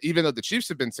 But even though the Chiefs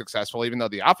have been successful, even though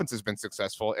the offense has been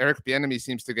successful, Eric Bieniemy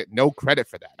seems to get no credit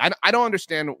for that. I don't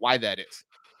understand why that is.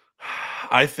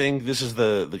 I think this is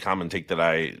the common take that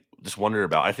I just wonder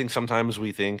about. I think sometimes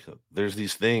we think there's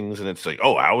these things and it's like,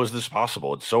 oh, how is this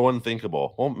possible? It's so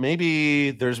unthinkable. Well, maybe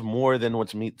there's more than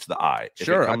what meets the eye.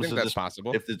 Sure, I think that's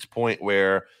possible. If it's point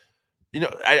where,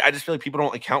 I just feel like people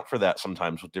don't account for that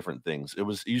sometimes with different things.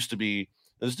 It used to be,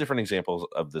 there's different examples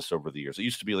of this over the years. It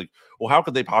used to be like, well, how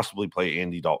could they possibly play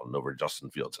Andy Dalton over Justin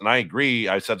Fields? And I agree.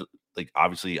 I said, like,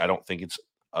 obviously, I don't think it's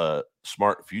a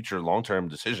smart future long-term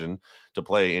decision to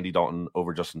play Andy Dalton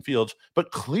over Justin Fields,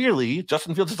 but clearly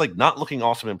Justin Fields is like not looking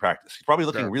awesome in practice. He's probably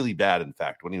looking really bad, in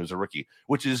fact, when he was a rookie,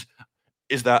 which is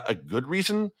that a good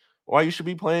reason why you should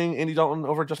be playing Andy Dalton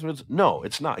over Justin Fields? No,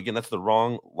 it's not. Again, that's the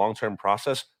wrong long-term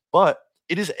process, but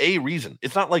it is a reason.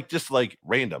 It's not like just like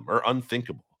random or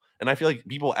unthinkable. And I feel like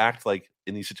people act like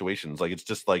in these situations, like it's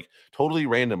just like totally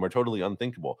random or totally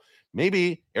unthinkable.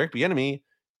 Maybe Eric Bieniemy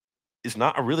is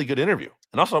not a really good interview.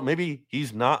 And also maybe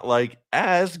he's not like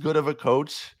as good of a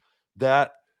coach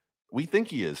that we think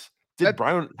he is. How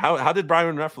did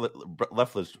Brian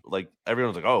Leftwich, like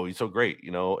everyone's like, oh, he's so great.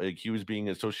 Like he was being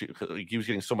associated, like he was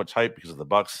getting so much hype because of the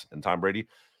Bucs and Tom Brady.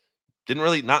 Didn't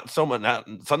really, not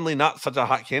suddenly not such a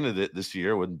hot candidate this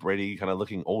year with Brady kind of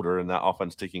looking older and that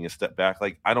offense taking a step back.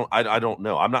 Like, I don't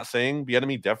know. I'm not saying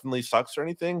Bieniemy definitely sucks or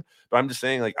anything, but I'm just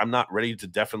saying like, I'm not ready to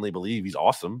definitely believe he's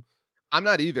awesome. I'm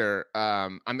not either.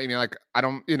 I'm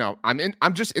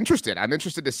just interested. I'm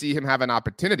interested to see him have an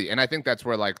opportunity. And I think that's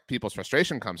where like people's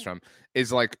frustration comes from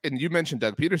is like, and you mentioned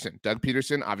Doug Peterson. Doug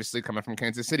Peterson, obviously coming from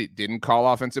Kansas City, didn't call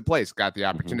offensive plays, got the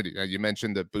opportunity. You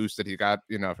mentioned the boost that he got,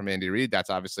 from Andy Reid. That's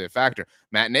obviously a factor.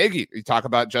 Matt Nagy, you talk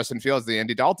about Justin Fields, the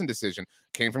Andy Dalton decision,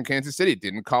 came from Kansas City,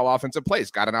 didn't call offensive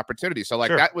plays, got an opportunity. So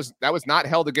like that was not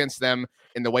held against them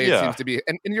in the way it seems to be.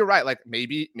 And you're right. Like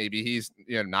maybe he's,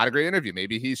 not a great interview.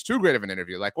 Maybe he's too great of an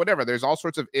interview, like whatever. There's all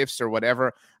sorts of ifs or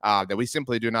whatever that we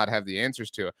simply do not have the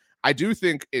answers to. I do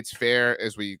think it's fair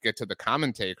as we get to the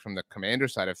common take from the Commander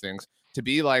side of things to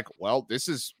be like, well, this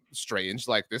is strange.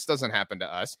 Like this doesn't happen to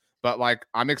us, but like,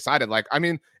 I'm excited. Like, I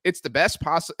mean, it's the best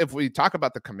possible, if we talk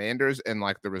about the Commanders and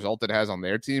like the result it has on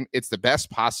their team, it's the best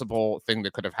possible thing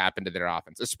that could have happened to their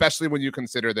offense, especially when you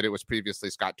consider that it was previously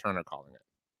Scott Turner calling it.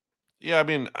 Yeah. I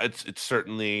mean, it's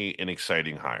certainly an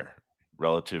exciting hire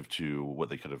relative to what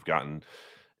they could have gotten.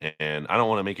 And I don't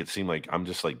want to make it seem like I'm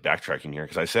just like backtracking here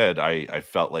because I said I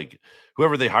felt like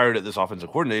whoever they hired at this offensive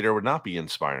coordinator would not be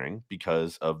inspiring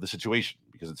because of the situation,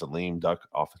 because it's a lame duck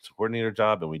offensive coordinator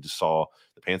job. And we just saw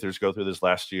the Panthers go through this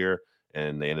last year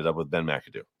and they ended up with Ben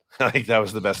McAdoo. I think that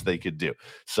was the best they could do.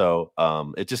 So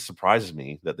it just surprises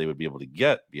me that they would be able to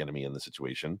get Bieniemy in the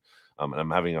situation. And I'm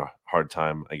having a hard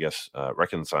time, I guess,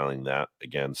 reconciling that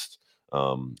against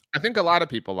I think a lot of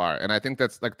people are. And I think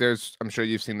that's like, I'm sure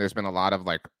you've seen, there's been a lot of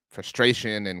like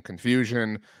frustration and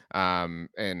confusion.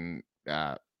 And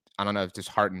I don't know if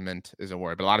disheartenment is a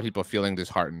word, but a lot of people feeling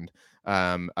disheartened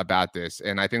about this.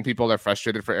 And I think people are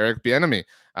frustrated for Eric Bieniemy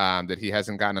that he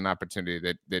hasn't gotten an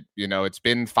opportunity, that it's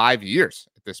been 5 years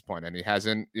at this point and he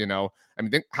hasn't, I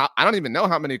don't even know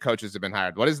how many coaches have been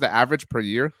hired. What is the average per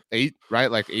year? 8,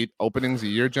 right? Like 8 openings a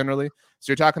year generally.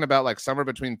 So you're talking about like somewhere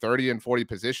between 30 and 40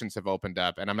 positions have opened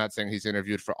up. And I'm not saying he's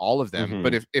interviewed for all of them,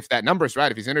 but if that number is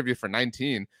right, if he's interviewed for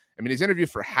 19, he's interviewed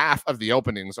for half of the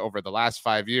openings over the last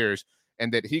 5 years,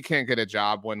 and that he can't get a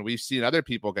job when we've seen other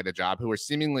people get a job who are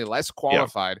seemingly less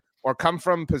qualified or come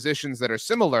from positions that are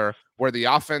similar where the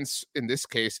offense in this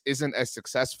case isn't as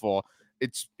successful.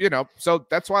 it's, so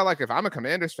that's why, like, if I'm a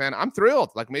Commanders fan, I'm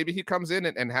thrilled. Like, maybe he comes in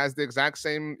and has the exact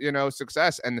same,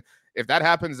 success. And if that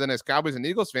happens, then as Cowboys and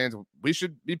Eagles fans, we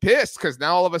should be pissed, because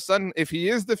now all of a sudden, if he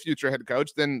is the future head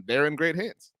coach, then they're in great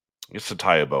hands. Just to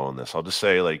tie a bow on this, I'll just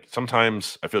say, like,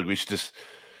 sometimes I feel like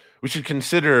we should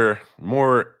consider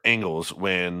more angles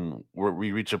when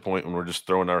we reach a point when we're just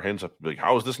throwing our hands up. Like,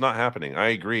 how is this not happening? I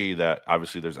agree that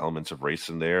obviously there's elements of race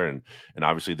in there, and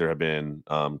obviously there have been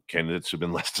candidates who've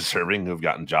been less deserving who've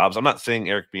gotten jobs. I'm not saying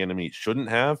Eric Bieniemy shouldn't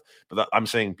have, but I'm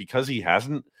saying because he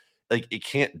hasn't, like, it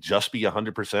can't just be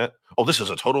 100%. Oh, this is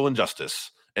a total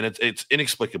injustice and it's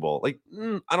inexplicable. Like,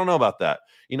 I don't know about that.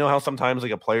 You know how sometimes,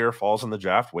 like, a player falls in the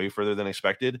draft way further than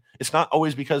expected? It's not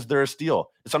always because they're a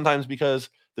steal. It's sometimes because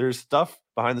there's stuff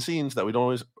behind the scenes that we don't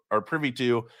always are privy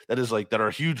to that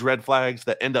are huge red flags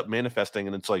that end up manifesting.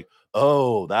 And it's like,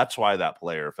 oh, that's why that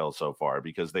player fell so far,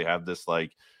 because they have this,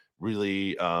 like,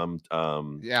 really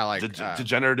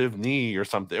degenerative knee or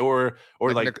something, or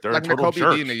like they're a total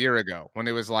jerk. Dean a year ago, when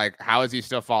it was like, how is he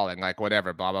still falling? Like,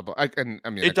 whatever, blah blah blah. I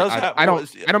mean, it does. I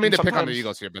don't mean to pick on the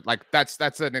Eagles here, but like that's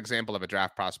an example of a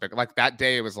draft prospect. Like, that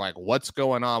day, it was like, what's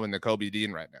going on with Nakobe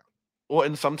Dean right now? Well,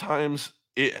 and sometimes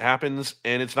it happens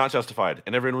and it's not justified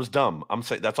and everyone was dumb. I'm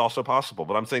saying that's also possible,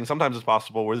 but I'm saying sometimes it's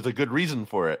possible where there's a good reason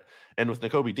for it. And with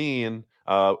Nakobe Dean,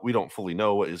 we don't fully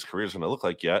know what his career is going to look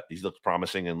like yet. He looks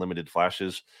promising in limited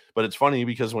flashes, but it's funny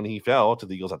because when he fell to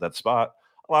the Eagles at that spot,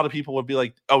 a lot of people would be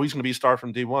like, oh, he's going to be a star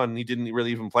from day one. He didn't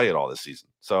really even play it all this season.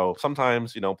 So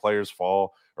sometimes, players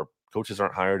fall or coaches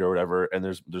aren't hired or whatever, and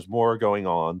there's more going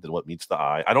on than what meets the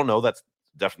eye. I don't know. That's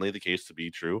definitely the case to be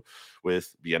true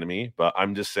with Bieniemy, but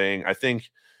I'm just saying, I think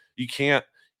you can't.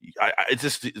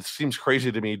 It seems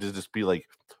crazy to me to just be like,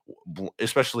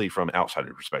 especially from an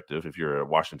outsider perspective. If you're a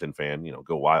Washington fan,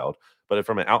 go wild. But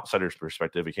from an outsider's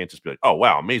perspective, it can't just be like, oh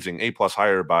wow, amazing, A+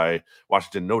 hire by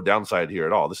Washington, no downside here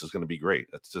at all. This is going to be great.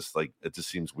 That's just like, it just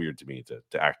seems weird to me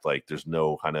to act like there's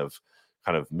no kind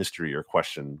of mystery or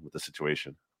question with the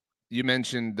situation. You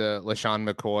mentioned the LeSean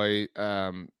McCoy,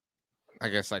 I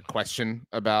guess, like, question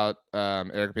about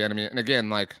Eric Bieniemy, and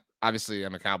again, like, obviously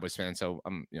I'm a Cowboys fan, so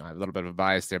I'm, I have a little bit of a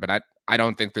bias there, but I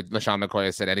don't think that LeSean McCoy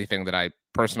has said anything that I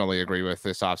personally agree with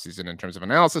this offseason in terms of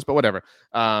analysis, but whatever.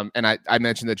 And I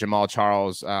mentioned that Jamal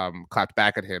Charles clapped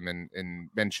back at him and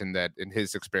mentioned that in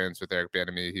his experience with Eric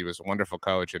Bieniemy, he was a wonderful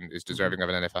coach and is deserving of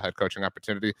an NFL head coaching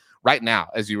opportunity. Right now,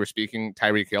 as you were speaking,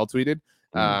 Tyreek Hill tweeted,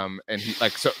 and he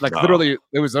literally,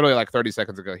 it was literally like 30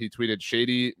 seconds ago, he tweeted,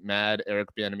 "Shady mad Eric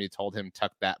Bieniemy told him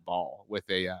tuck that ball," with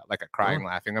a like a crying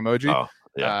laughing emoji. Oh,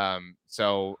 yeah.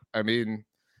 So I mean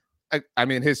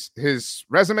his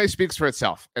resume speaks for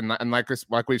itself, and like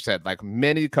we've said, like,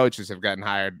 many coaches have gotten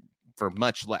hired for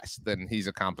much less than he's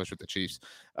accomplished with the Chiefs.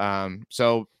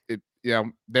 So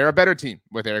they're a better team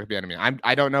with Eric Bieniemy.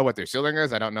 I don't know what their ceiling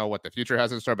is. I don't know what the future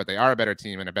has in store, but they are a better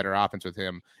team and a better offense with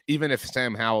him, even if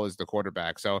Sam Howell is the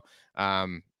quarterback. So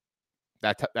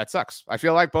that sucks. I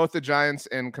feel like both the Giants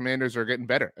and Commanders are getting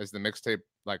better as the mixtape,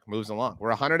 like, moves along. We're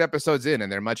 100 episodes in,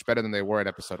 and they're much better than they were at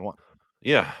episode 1.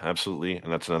 Yeah, absolutely.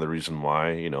 And that's another reason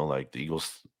why, like, the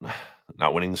Eagles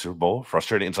not winning the Super Bowl,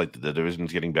 frustrating. It's like the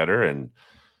division's getting better, and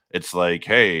it's like,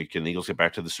 hey, can the Eagles get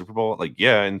back to the Super Bowl? Like,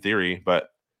 yeah, in theory, but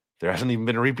there hasn't even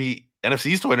been a repeat NFC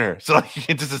East winner. So, like, you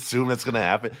can't just assume that's going to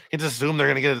happen. You can't just assume they're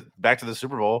going to get back to the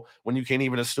Super Bowl when you can't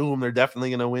even assume they're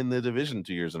definitely going to win the division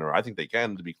 2 years in a row. I think they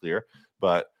can, to be clear,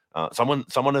 but someone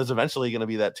is eventually going to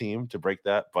be that team to break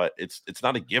that. But it's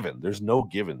not a given. There's no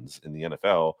givens in the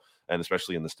NFL, and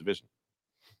especially in this division.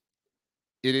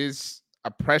 It is a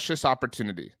precious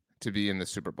opportunity to be in the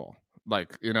Super Bowl.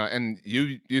 Like, and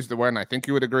you used the word, and I think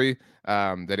you would agree,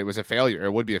 that it was a failure.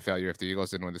 It would be a failure if the Eagles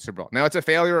didn't win the Super Bowl. Now, it's a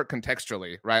failure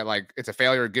contextually, right? Like, it's a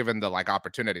failure given the, like,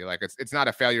 opportunity. Like, it's not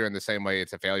a failure in the same way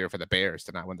it's a failure for the Bears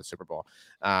to not win the Super Bowl.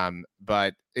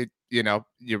 But it,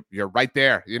 you're right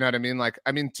there. You know what I mean? Like,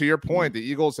 I mean, to your point, the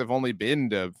Eagles have only been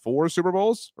to 4 Super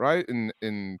Bowls, right,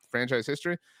 in franchise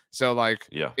history. So, like,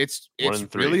 yeah, it's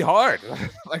really hard.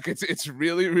 Like, it's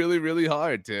really, really, really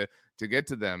hard to get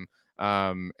to them.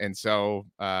 And so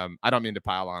I don't mean to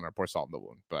pile on or pour salt in the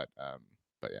wound, but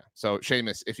yeah. So,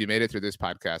 Seamus, if you made it through this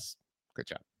podcast, good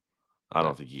job. I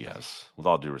don't think he has. With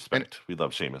all due respect, we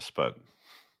love Seamus, but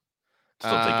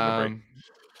still taking a break.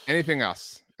 Anything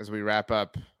else as we wrap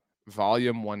up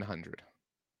volume 100?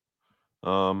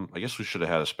 I guess we should have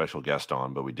had a special guest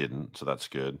on, but we didn't, so that's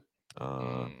good.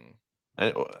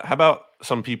 And how about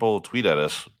some people tweet at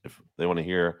us if they want to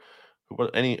hear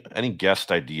any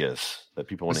guest ideas that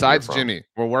people want to hear from? Besides Jimmy,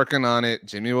 we're working on it.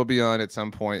 Jimmy will be on at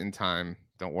some point in time.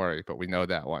 Don't worry, but we know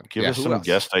that one. Give us some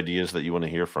guest ideas that you want to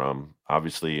hear from.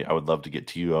 Obviously, I would love to get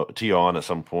Tio on at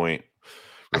some point.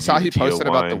 I saw he T.O. posted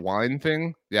about the wine. wine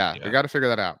thing. Yeah, we got to figure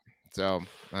that out. So,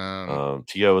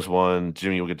 T.O. is one.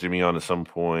 Jimmy, we'll get Jimmy on at some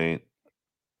point.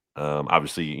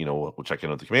 Obviously, we'll check in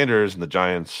with the Commanders and the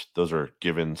Giants. Those are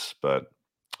givens, but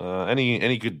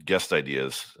any good guest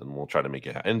ideas, and we'll try to make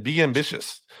it happen. And be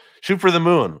ambitious. Shoot for the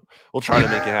moon. We'll try to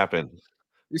make it happen.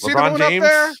 You see LeBron the moon James? Up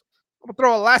there? We'll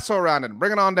throw a lasso around it and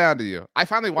bring it on down to you. I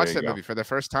finally watched that movie for the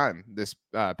first time this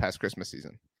past Christmas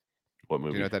season. What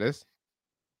movie? Do you know what that is?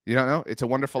 You don't know? It's A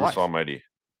Wonderful Life. Almighty.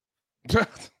 Wow.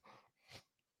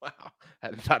 I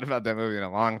hadn't thought about that movie in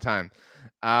a long time.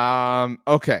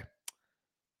 Okay.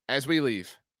 As we leave,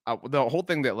 the whole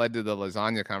thing that led to the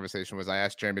lasagna conversation was I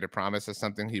asked Jeremy to promise us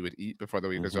something he would eat before the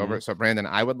week was over. So, Brandon,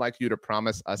 I would like you to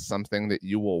promise us something that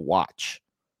you will watch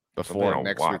before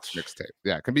next week's mixtape.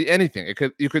 Yeah, it could be anything.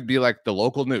 You could be like the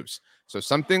local news. So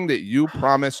something that you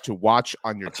promise to watch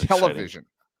on your television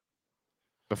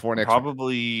before next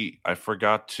week. I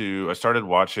started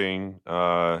watching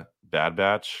Bad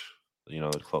Batch,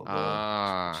 the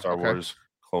Star Wars,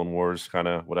 Clone Wars kind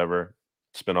of whatever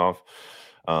spinoff.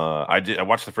 I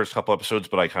watched the first couple episodes,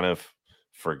 but I kind of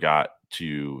forgot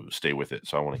to stay with it.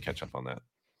 So I want to catch up on that.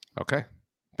 Okay.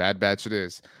 Bad Batch it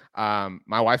is. My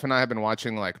wife and I have been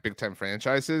watching like big time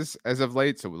franchises as of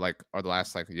late. So the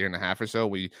last like year and a half or so,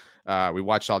 we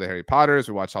watched all the Harry Potters,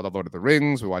 we watched all the Lord of the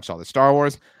Rings, we watched all the Star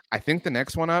Wars. I think the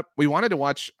next one up, we wanted to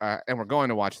watch, and we're going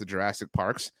to watch the Jurassic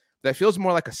Parks. That feels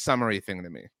more like a summary thing to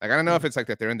me. Like, I don't know if it's like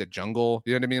that they're in the jungle,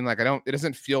 you know what I mean? Like, it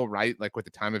doesn't feel right, like with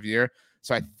the time of year.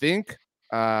 So I think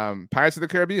Pirates of the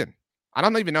Caribbean. I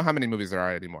don't even know how many movies there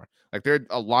are anymore. Like, there are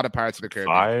a lot of Pirates of the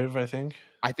Caribbean. 5, I think.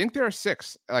 I think there are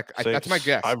 6. Like, that's my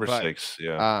guess. 5 or 6,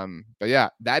 yeah. But yeah,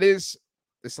 this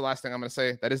is the last thing I'm going to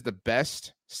say. That is the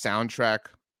best soundtrack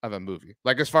of a movie.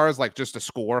 Like, as far as like just a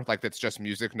score, like that's just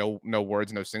music, no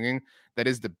words, no singing. That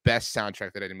is the best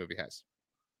soundtrack that any movie has.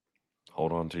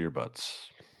 Hold on to your butts.